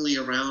strongly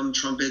around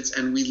trumpets,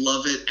 and we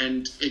love it,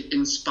 and it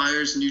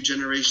inspires new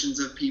generations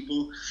of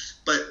people.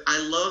 But I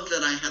love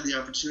that I had the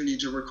opportunity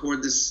to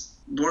record this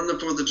Born on the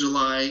 4th of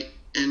July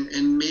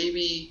and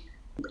maybe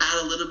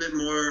add a little bit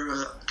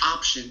more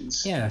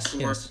options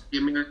for the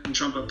American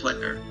trumpet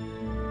player.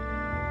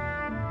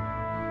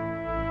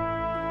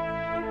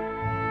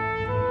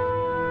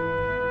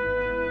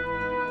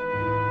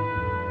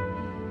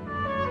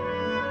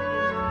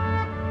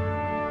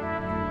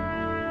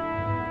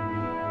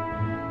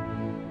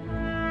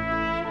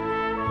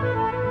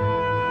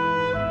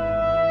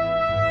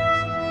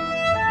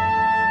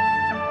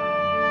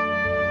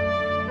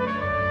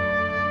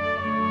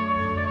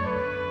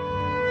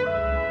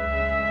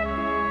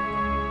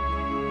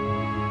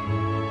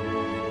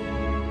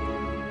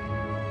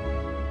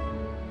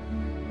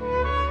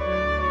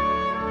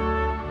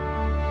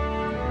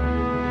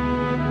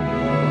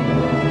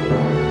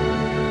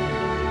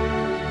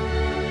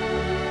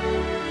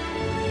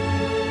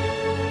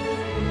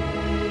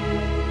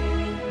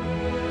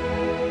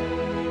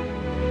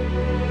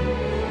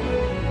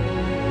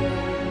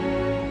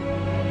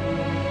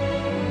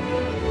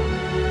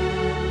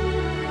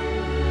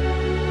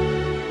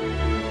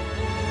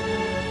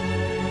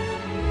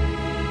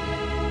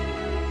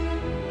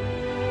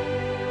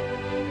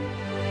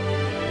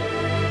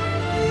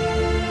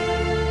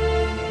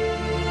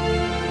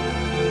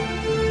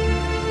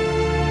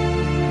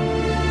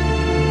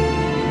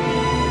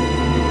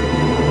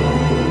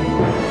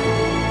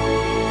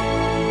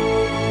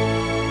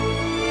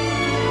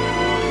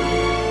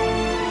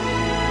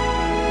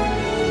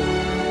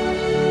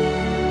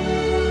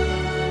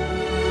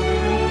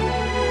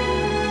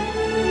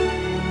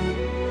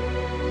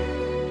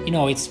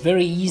 It's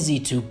very easy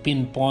to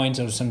pinpoint,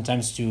 or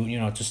sometimes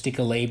to stick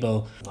a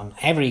label on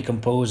every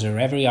composer,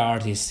 every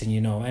artist,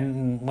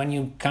 and when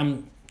you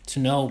come to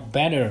know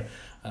better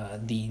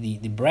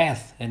the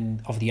breadth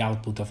and of the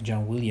output of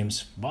John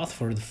Williams, both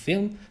for the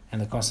film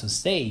and the concert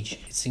stage,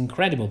 it's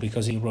incredible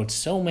because he wrote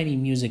so many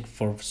music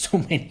for so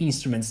many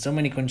instruments, so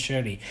many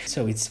concerti.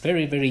 So it's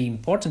very, very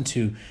important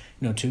to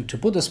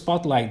put the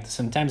spotlight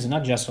sometimes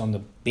not just on the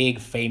big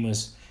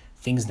famous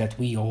things that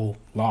we all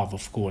love,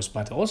 of course,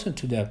 but also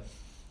to the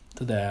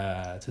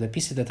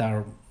pieces that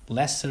are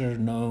lesser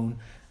known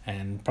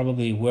and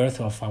probably worth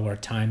of our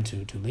time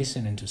to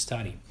listen and to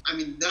study. I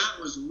mean, that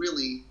was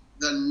really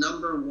the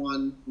number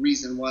one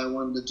reason why I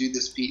wanted to do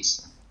this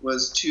piece,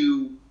 was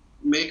to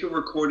make a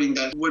recording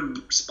that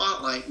would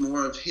spotlight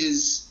more of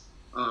his,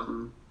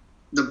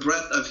 the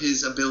breadth of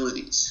his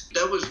abilities.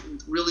 That was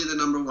really the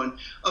number one.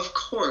 Of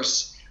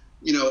course,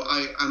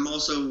 I'm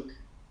also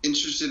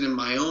interested in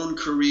my own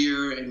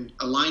career and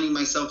aligning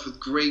myself with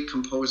great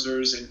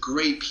composers and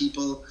great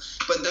people,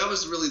 but that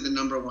was really the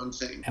number one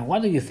thing. And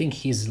what do you think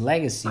his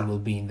legacy will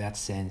be in that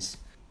sense?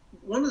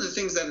 One of the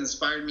things that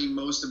inspired me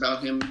most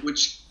about him,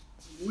 which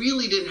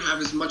really didn't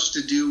have as much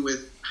to do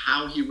with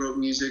how he wrote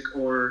music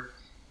or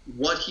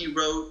what he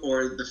wrote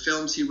or the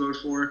films he wrote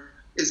for,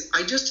 is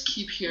I just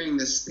keep hearing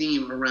this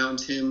theme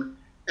around him,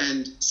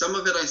 and some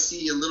of it I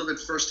see a little bit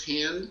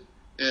firsthand,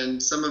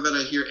 and some of it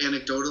I hear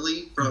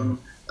anecdotally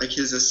from like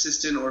his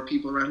assistant or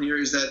people around here,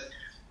 is that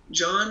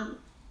John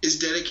is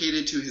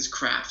dedicated to his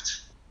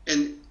craft.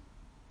 And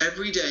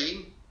every day,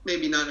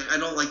 maybe not, I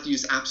don't like to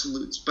use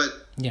absolutes,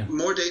 but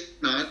more days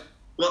than not,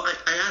 well,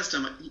 I asked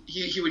him,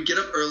 he would get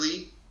up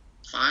early,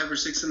 5 or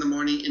 6 in the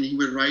morning, and he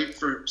would write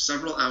for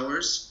several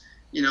hours,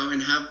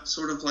 and have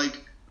sort of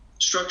like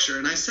structure.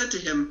 And I said to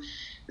him,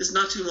 this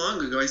not too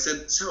long ago, I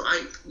said, so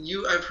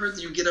I've heard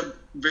that you get up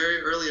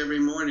very early every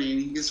morning.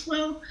 And he goes,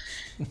 well,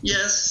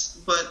 yes,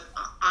 but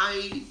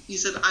he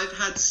said, I've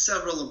had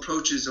several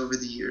approaches over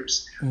the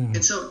years.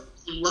 And so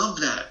I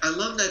love that. I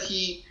love that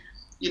he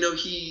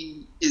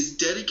is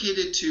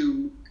dedicated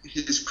to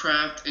his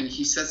craft, and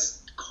he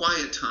sets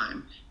quiet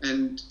time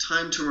and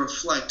time to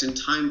reflect and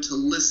time to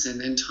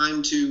listen and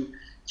time to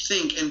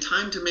think and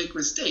time to make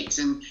mistakes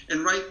and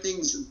write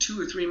things in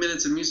 2 or 3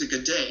 minutes of music a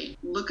day.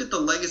 Look at the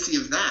legacy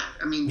of that.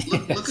 I mean,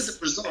 look at the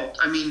result.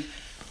 I mean,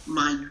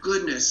 my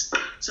goodness.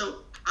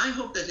 So I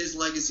hope that his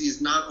legacy is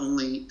not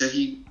only that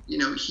he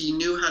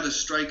knew how to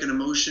strike an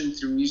emotion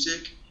through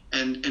music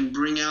and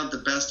bring out the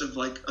best of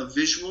like a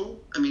visual.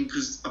 I mean,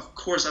 because of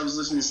course I was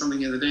listening to something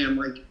the other day. I'm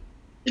like,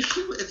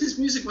 if his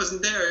music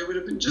wasn't there, it would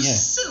have been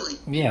just silly.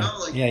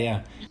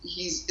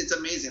 It's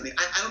amazing. Like,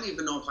 I don't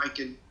even know if I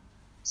could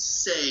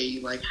say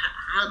like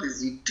how does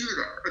he do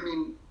that. I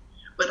mean,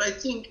 but I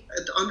think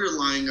the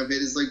underlying of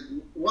it is like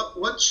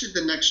what should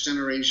the next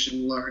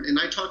generation learn. And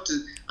I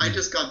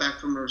just got back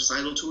from a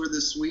recital tour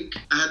this week.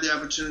 I had the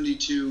opportunity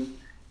to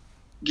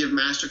give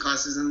master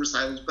classes and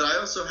recitals, but I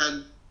also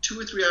had 2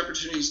 or 3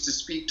 opportunities to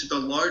speak to the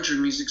larger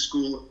music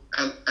school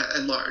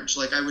at large.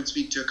 Like I would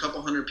speak to a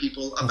couple hundred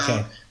people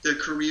about their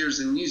careers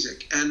in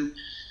music, and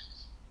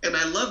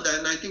I love that.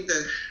 And I think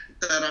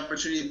that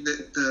opportunity,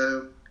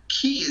 the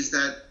key is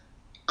that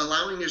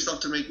allowing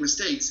yourself to make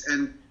mistakes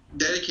and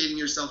dedicating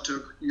yourself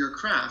to your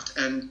craft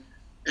and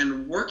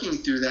working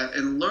through that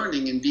and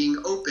learning and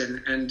being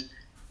open and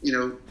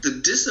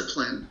the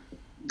discipline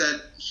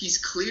that he's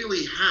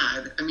clearly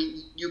had. I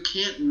mean, you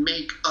can't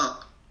make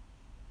up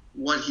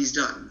what he's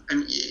done. I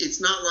mean,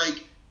 it's not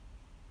like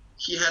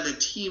he had a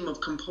team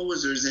of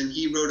composers and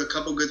he wrote a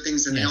couple good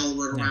things and they all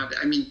wrote around it.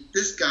 I mean,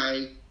 this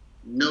guy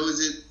knows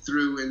it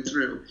through and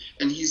through.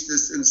 And he's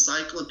this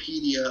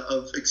encyclopedia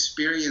of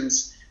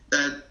experience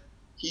that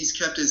he's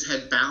kept his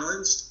head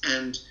balanced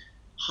and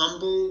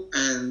humble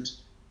and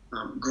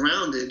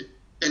grounded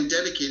and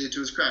dedicated to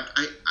his craft.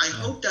 I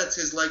hope that's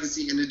his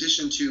legacy, in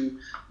addition to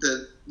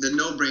the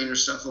no-brainer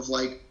stuff of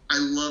like, I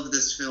love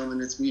this film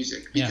and its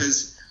music.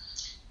 Because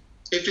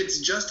if it's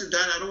just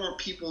that, I don't want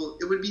people,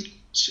 it would be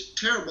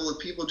terrible if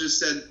people just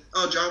said,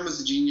 oh, John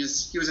was a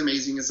genius, he was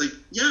amazing. It's like,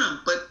 yeah,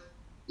 but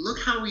look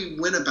how he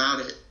went about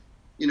it.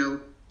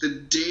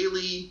 The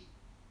daily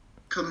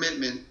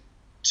commitment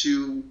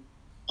to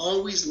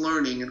always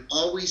learning and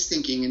always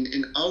thinking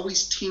and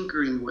always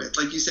tinkering with,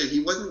 like you said,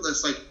 he wasn't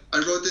just like, I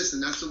wrote this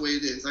and that's the way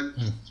it is.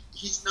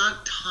 He's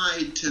not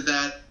tied to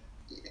that,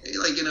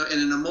 like, in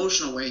an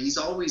emotional way. He's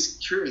always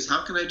curious.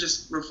 How can I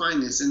just refine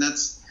this? And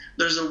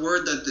there's a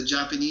word that the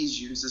Japanese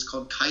use. It's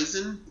called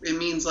kaizen. It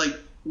means like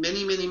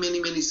many, many,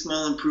 many, many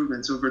small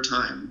improvements over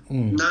time.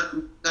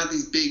 Not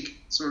these big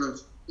sort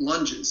of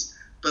lunges,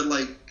 but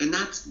like, and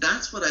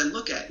that's what I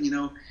look at,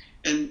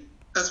 and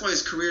that's why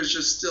his career is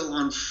just still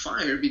on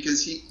fire,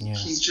 because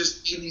he's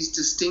just made these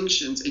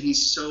distinctions and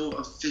he's so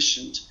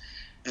efficient.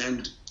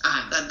 And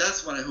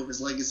that's what I hope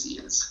his legacy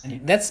is.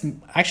 And that's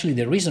actually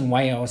the reason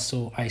why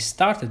I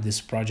started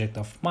this project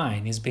of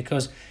mine, is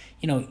because,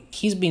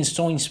 he's been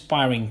so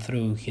inspiring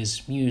through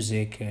his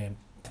music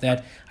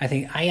that I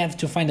think I have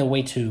to find a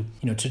way to,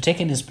 to take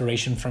an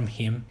inspiration from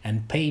him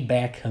and pay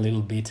back a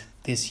little bit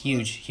these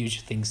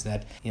huge things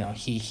that,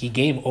 he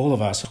gave all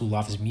of us who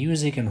loves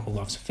music and who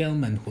loves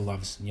film and who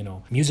loves,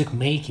 music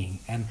making.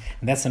 And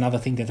that's another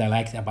thing that I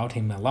liked about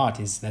him a lot,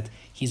 is that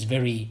he's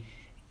very,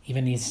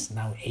 even he's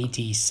now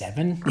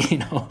 87,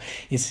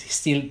 he's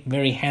still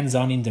very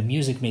hands-on in the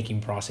music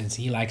making process.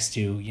 He likes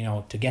to,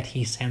 to get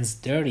his hands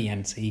dirty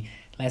and see,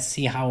 let's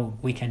see how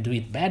we can do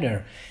it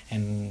better,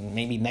 and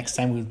maybe next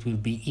time it will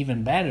be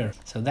even better.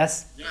 So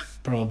that's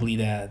probably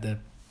the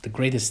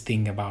greatest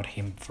thing about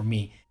him for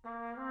me.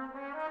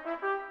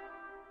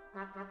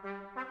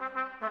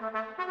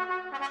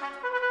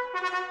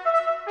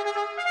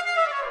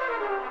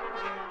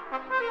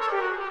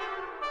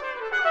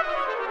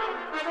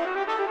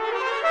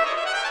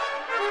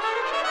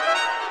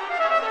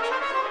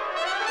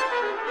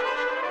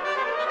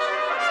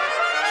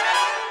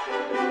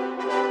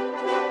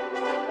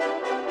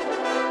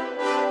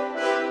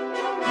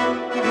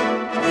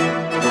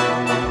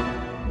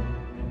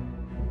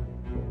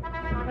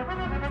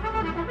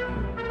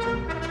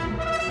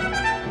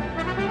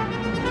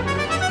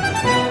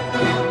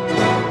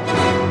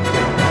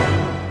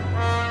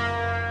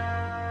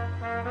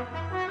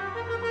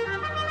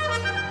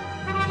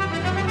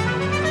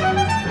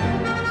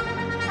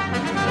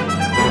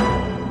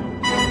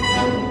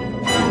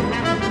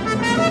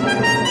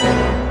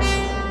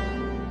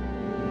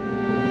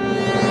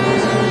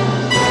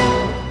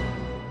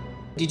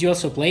 Did you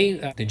also play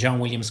the John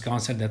Williams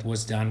concert that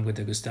was done with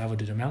the Gustavo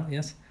Dudamel?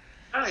 Yes.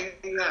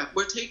 Yeah,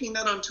 we're taking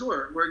that on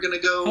tour. We're gonna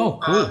go. Oh,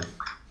 cool.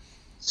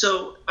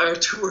 So our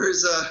tour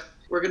is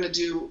we're gonna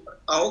do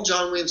all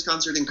John Williams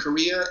concert in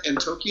Korea and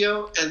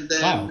Tokyo, and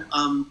then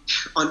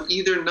on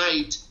either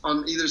night,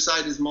 on either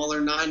side is Mahler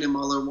 9 and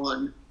Mahler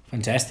 1.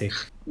 Fantastic.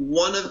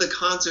 One of the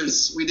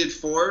concerts we did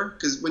 4,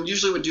 because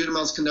usually when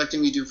Dudamel's conducting,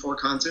 we do 4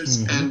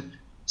 concerts, and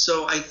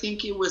so I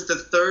think it was the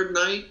third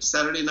night,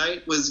 Saturday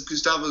night, was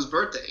Gustavo's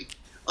birthday.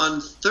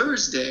 On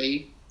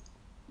Thursday,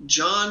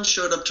 John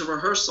showed up to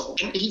rehearsal.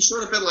 And he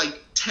showed up at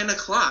like 10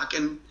 o'clock.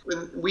 And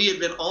we had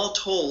been all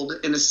told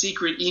in a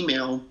secret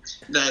email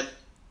that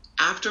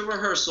after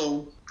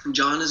rehearsal,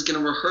 John is going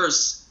to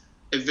rehearse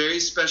a very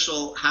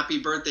special happy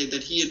birthday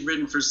that he had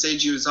written for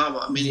Seiji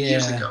Ozawa many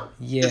years ago.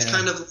 Yeah. It's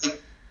kind of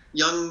like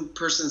young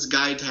person's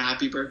guide to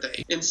happy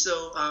birthday. And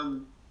so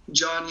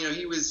John,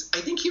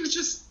 I think he was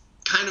just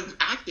kind of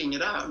acting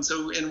it out. And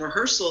so in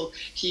rehearsal,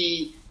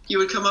 he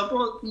would come up,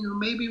 well,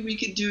 maybe we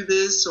could do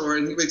this,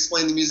 and he would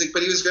explain the music,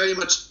 but he was very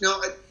much,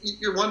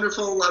 you're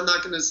wonderful, I'm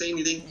not going to say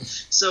anything.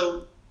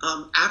 So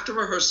after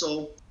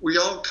rehearsal, we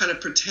all kind of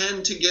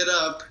pretend to get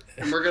up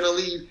and we're going to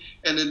leave,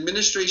 and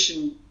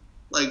administration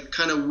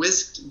kind of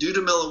whisked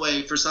Dudamel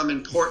away for some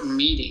important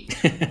meeting.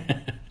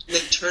 They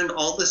turned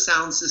all the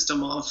sound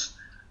system off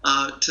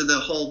to the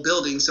whole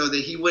building so that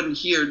he wouldn't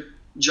hear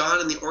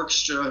John and the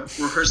orchestra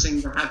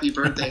rehearsing the happy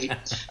birthday.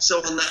 So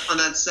on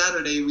that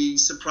Saturday, we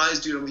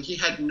surprised Dudamel. He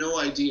had no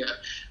idea.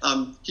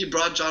 He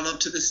brought John up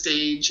to the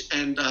stage,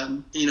 and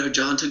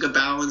John took a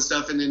bow and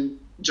stuff, and then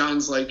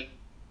John's like,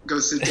 go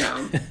sit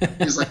down.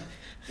 He's like,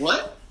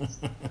 what?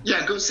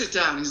 Yeah, go sit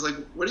down. He's like,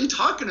 what are you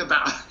talking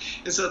about?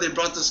 And so they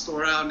brought the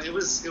score out, and it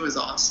was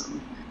awesome.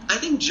 I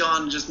think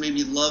John just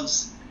maybe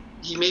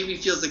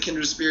feels the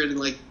kindred spirit in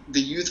like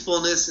the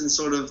youthfulness and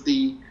sort of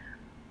the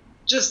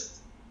just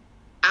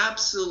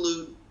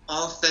absolute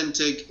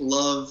authentic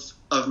love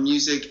of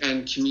music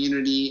and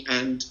community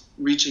and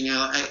reaching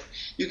out.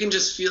 You can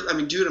just feel, I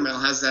mean,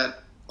 Dudamel has that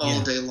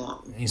all day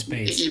long. In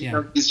space, Even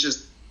though he's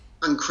just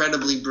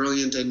incredibly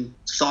brilliant and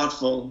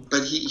thoughtful,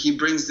 but he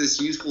brings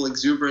this youthful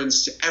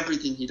exuberance to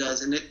everything he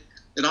does. And it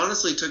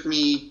honestly took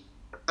me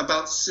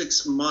about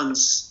 6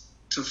 months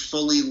to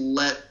fully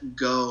let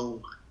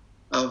go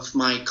of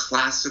my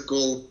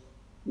classical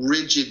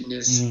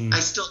rigidness. I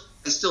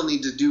still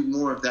need to do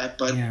more of that,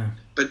 but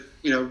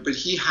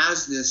he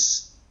has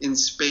this in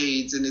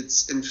spades, and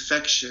it's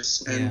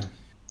infectious, and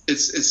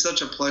it's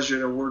such a pleasure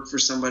to work for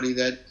somebody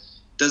that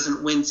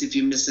doesn't wince if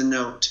you miss a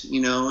note,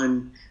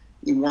 and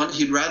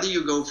he'd rather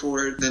you go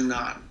for it than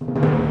not.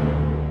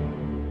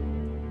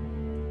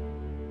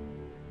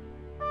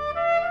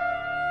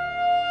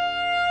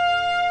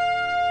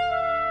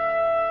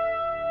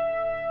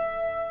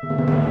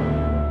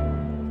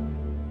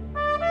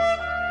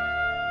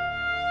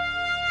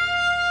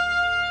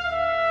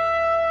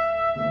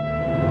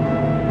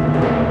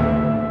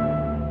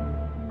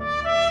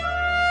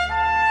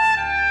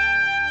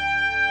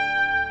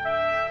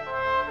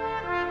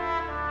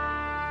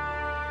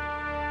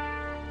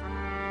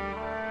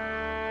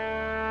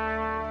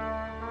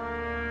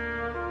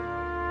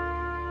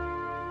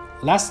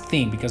 Last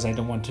thing, because I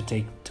don't want to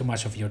take too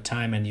much of your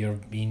time, and you're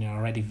being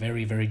already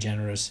very, very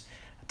generous,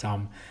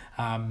 Tom.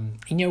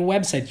 In your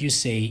website, you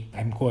say,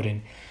 I'm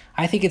quoting,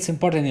 "I think it's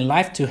important in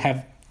life to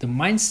have the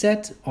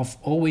mindset of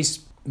always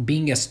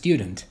being a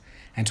student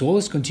and to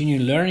always continue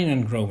learning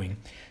and growing."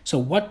 So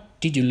what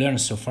did you learn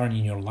so far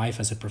in your life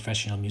as a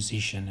professional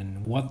musician,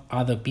 and what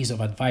other piece of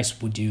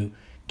advice would you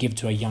give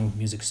to a young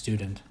music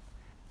student?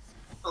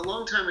 A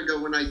long time ago,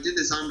 when I did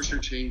this embouchure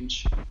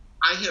change,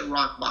 I hit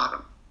rock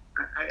bottom.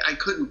 I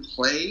couldn't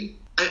play.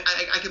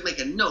 I could make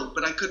a note,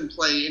 but I couldn't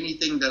play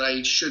anything that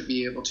I should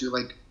be able to,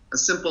 like a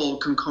simple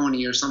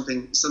conconi or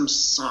something, some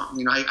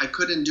song. I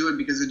couldn't do it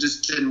because it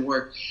just didn't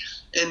work.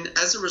 And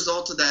as a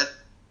result of that,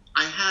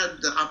 I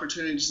had the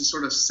opportunity to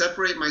sort of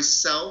separate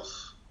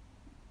myself,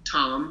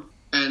 Tom,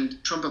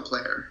 and trumpet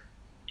player.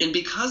 And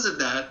because of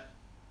that,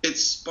 it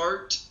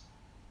sparked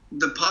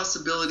the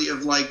possibility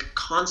of like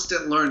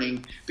constant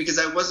learning, because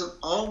I wasn't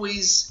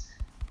always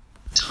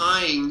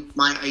tying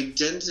my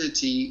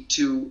identity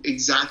to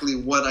exactly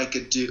what I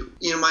could do.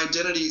 My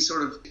identity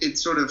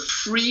sort of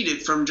freed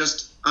it from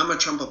just, I'm a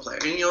trumpet player.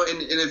 And,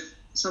 and if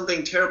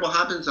something terrible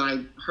happens and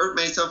I hurt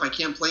myself, I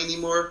can't play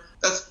anymore,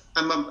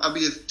 I'll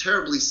be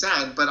terribly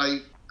sad, but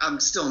I'm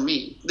still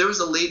me. There was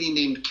a lady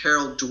named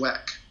Carol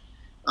Dweck,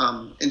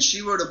 and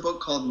she wrote a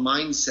book called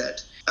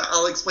Mindset.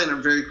 I'll explain it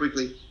very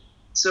quickly.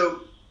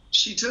 So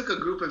she took a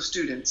group of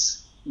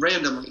students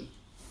randomly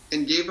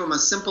and gave them a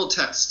simple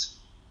test.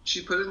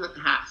 She put it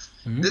in half.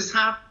 Mm-hmm. This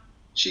half,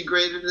 she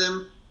graded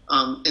them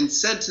and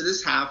said to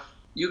this half,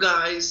 "You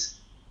guys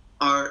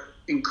are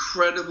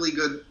incredibly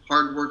good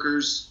hard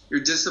workers. You're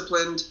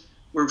disciplined.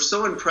 We're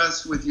so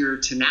impressed with your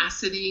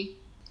tenacity.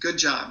 Good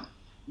job."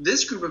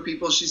 This group of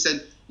people, she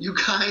said, "You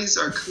guys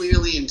are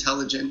clearly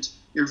intelligent.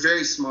 You're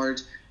very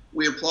smart.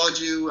 We applaud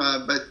you,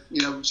 but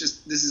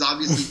this is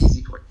obviously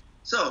easy for you."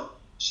 So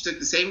she took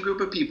the same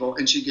group of people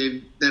and she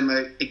gave them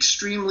an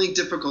extremely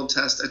difficult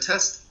test, a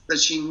test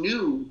that she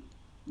knew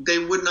they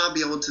would not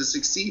be able to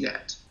succeed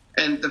at.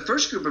 And the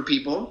first group of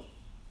people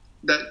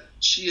that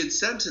she had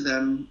said to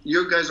them,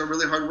 "You guys are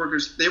really hard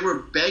workers," they were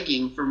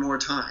begging for more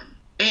time.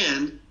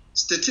 And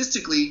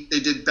statistically, they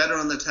did better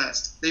on the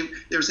test. They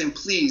were saying,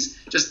 "Please,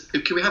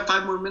 can we have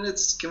 5 more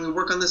minutes? Can we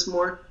work on this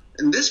more?"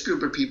 And this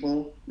group of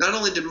people, not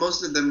only did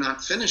most of them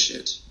not finish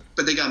it,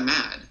 but they got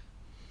mad.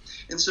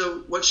 And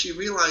so what she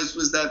realized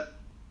was that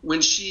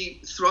when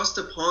she thrust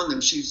upon them,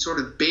 she sort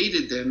of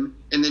baited them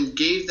and then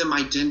gave them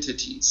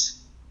identities.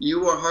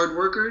 You are hard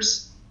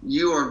workers.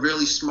 You are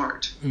really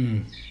smart.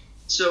 Mm.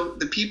 So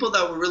the people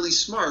that were really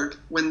smart,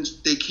 when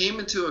they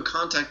came into a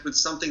contact with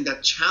something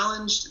that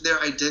challenged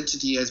their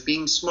identity as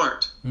being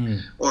smart,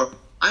 or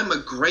I'm a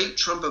great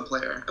trumpet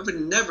player, I would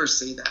never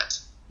say that,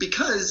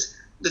 because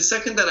the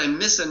second that I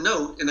miss a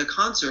note in a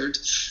concert,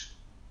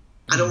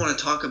 I don't want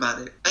to talk about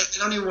it. I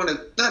don't even want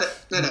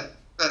to.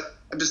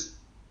 I'm just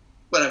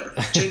whatever.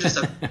 Change the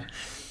subject.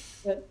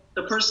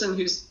 The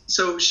person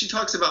so she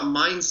talks about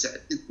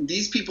mindset.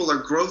 These people are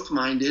growth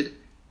minded.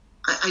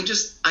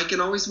 I can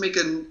always make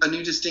a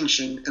new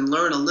distinction and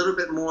learn a little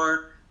bit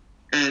more.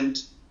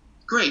 And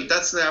great,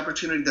 that's the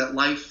opportunity that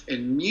life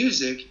and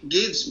music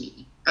gives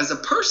me. As a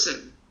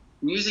person,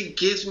 music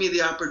gives me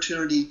the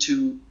opportunity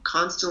to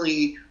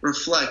constantly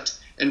reflect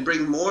and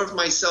bring more of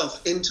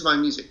myself into my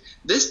music.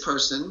 This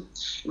person,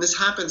 and this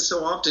happens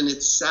so often,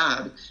 it's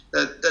sad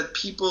that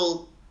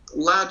people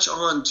latch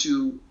on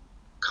to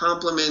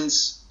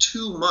compliments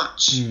too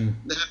much.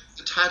 They have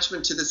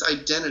attachment to this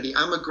identity.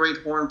 I'm a great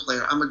horn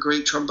player. I'm a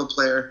great trumpet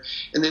player.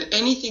 And then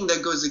anything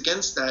that goes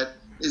against that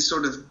is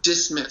sort of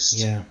dismissed.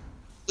 Yeah.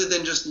 Rather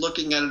than just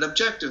looking at it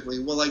objectively.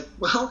 Well,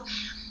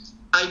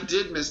 I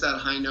did miss that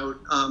high note.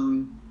 I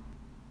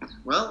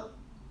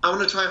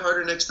want to try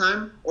harder next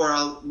time, or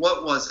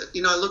what was it?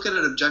 I look at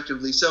it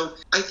objectively. So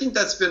I think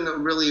that's been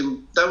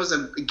that was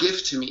a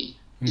gift to me,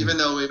 even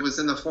though it was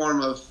in the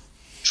form of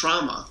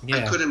trauma.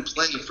 I couldn't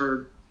play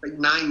for like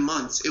 9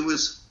 months. It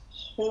was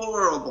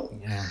horrible.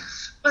 Yeah.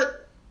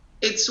 But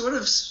it sort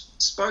of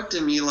sparked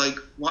in me, like,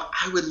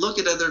 I would look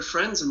at other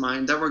friends of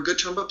mine that were good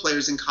trumpet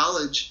players in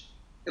college,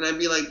 and I'd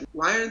be like,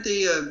 why aren't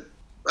they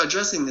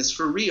addressing this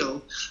for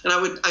real?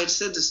 And I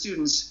said to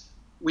students,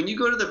 when you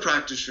go to the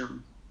practice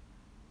room,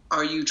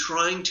 are you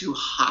trying to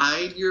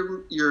hide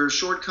your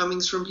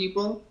shortcomings from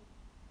people?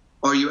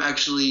 Or are you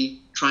actually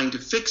trying to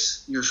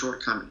fix your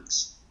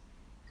shortcomings?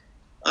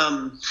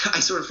 I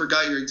sort of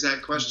forgot your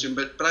exact question,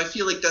 but I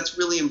feel like that's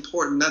really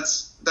important.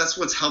 That's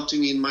what's helped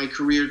me in my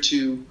career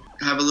to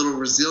have a little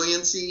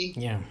resiliency.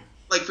 Yeah.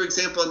 Like, for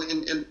example,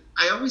 and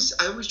I always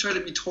try to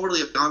be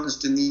totally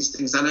honest in these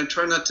things, and I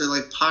try not to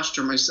like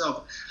posture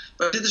myself.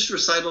 But I did this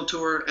recital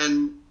tour,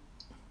 and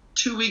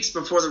 2 weeks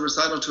before the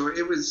recital tour,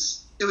 it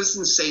was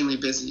insanely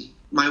busy.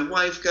 My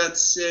wife got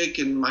sick,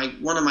 and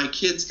one of my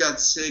kids got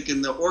sick,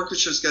 and the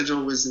orchestra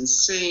schedule was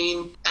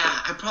insane.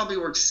 I probably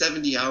worked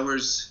 70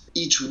 hours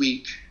each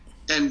week,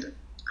 and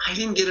I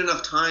didn't get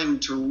enough time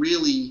to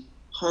really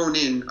hone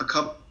in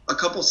a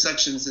couple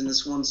sections in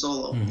this one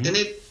solo, and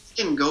it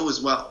didn't go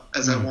as well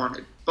as I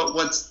wanted. But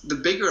what's the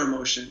bigger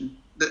emotion,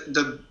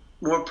 the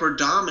more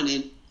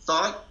predominant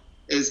thought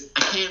is,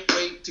 I can't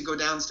wait to go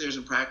downstairs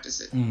and practice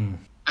it.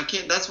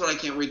 That's what I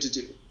can't wait to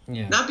do.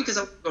 Yeah. Not because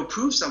I want to go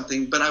prove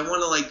something, but I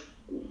want to, like,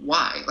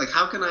 why? Like,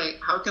 how can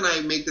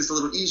I make this a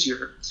little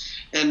easier?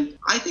 And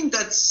I think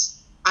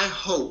I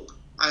hope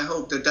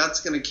that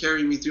that's going to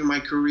carry me through my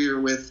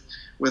career with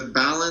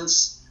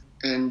balance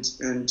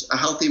and a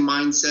healthy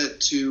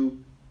mindset to,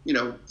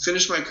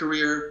 finish my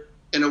career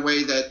in a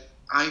way that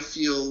I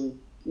feel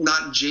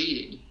not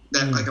jaded,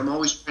 that like I'm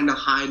always trying to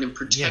hide and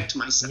protect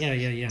myself. Yeah.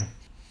 I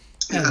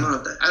don't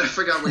know if I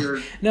forgot what your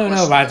No,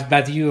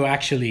 but you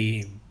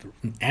actually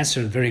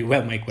answered very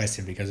well my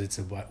question, because it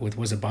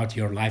was about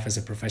your life as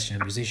a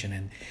professional musician,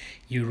 and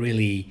you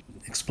really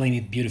explained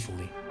it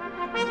beautifully.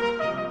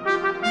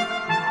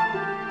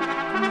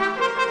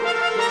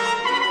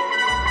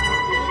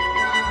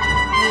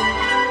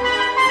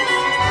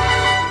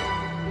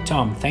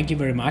 Tom, thank you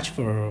very much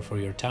for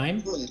your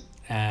time.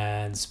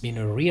 And it's been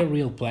a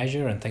real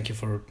pleasure, and thank you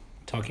for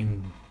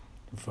talking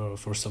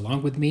for so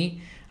long with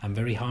me. I'm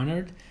very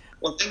honored.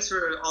 Well, thanks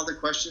for all the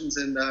questions,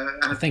 and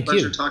I had a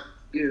pleasure talking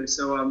to you.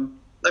 So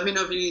let me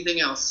know if you need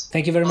anything else.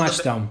 Thank you very much,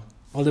 Tom.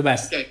 All the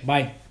best. Okay.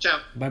 Bye. Ciao.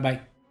 Bye.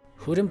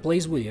 Hooten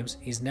Plays Williams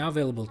is now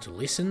available to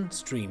listen,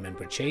 stream, and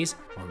purchase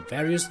on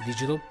various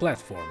digital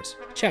platforms.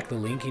 Check the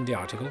link in the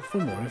article for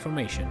more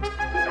information.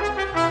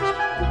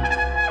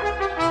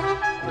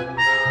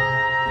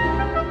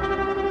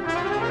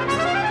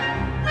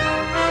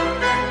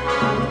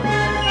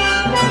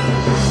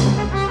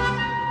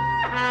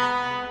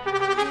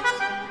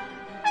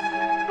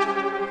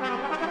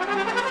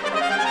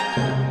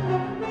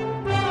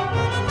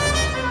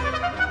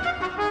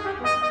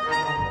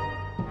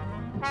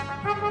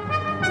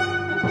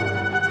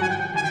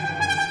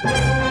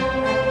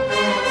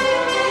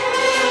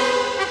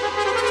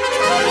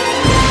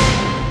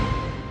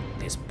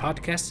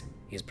 Podcast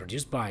is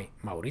produced by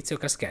Maurizio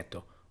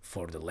Caschetto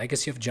for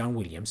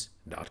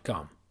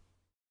thelegacyofjohnwilliams.com.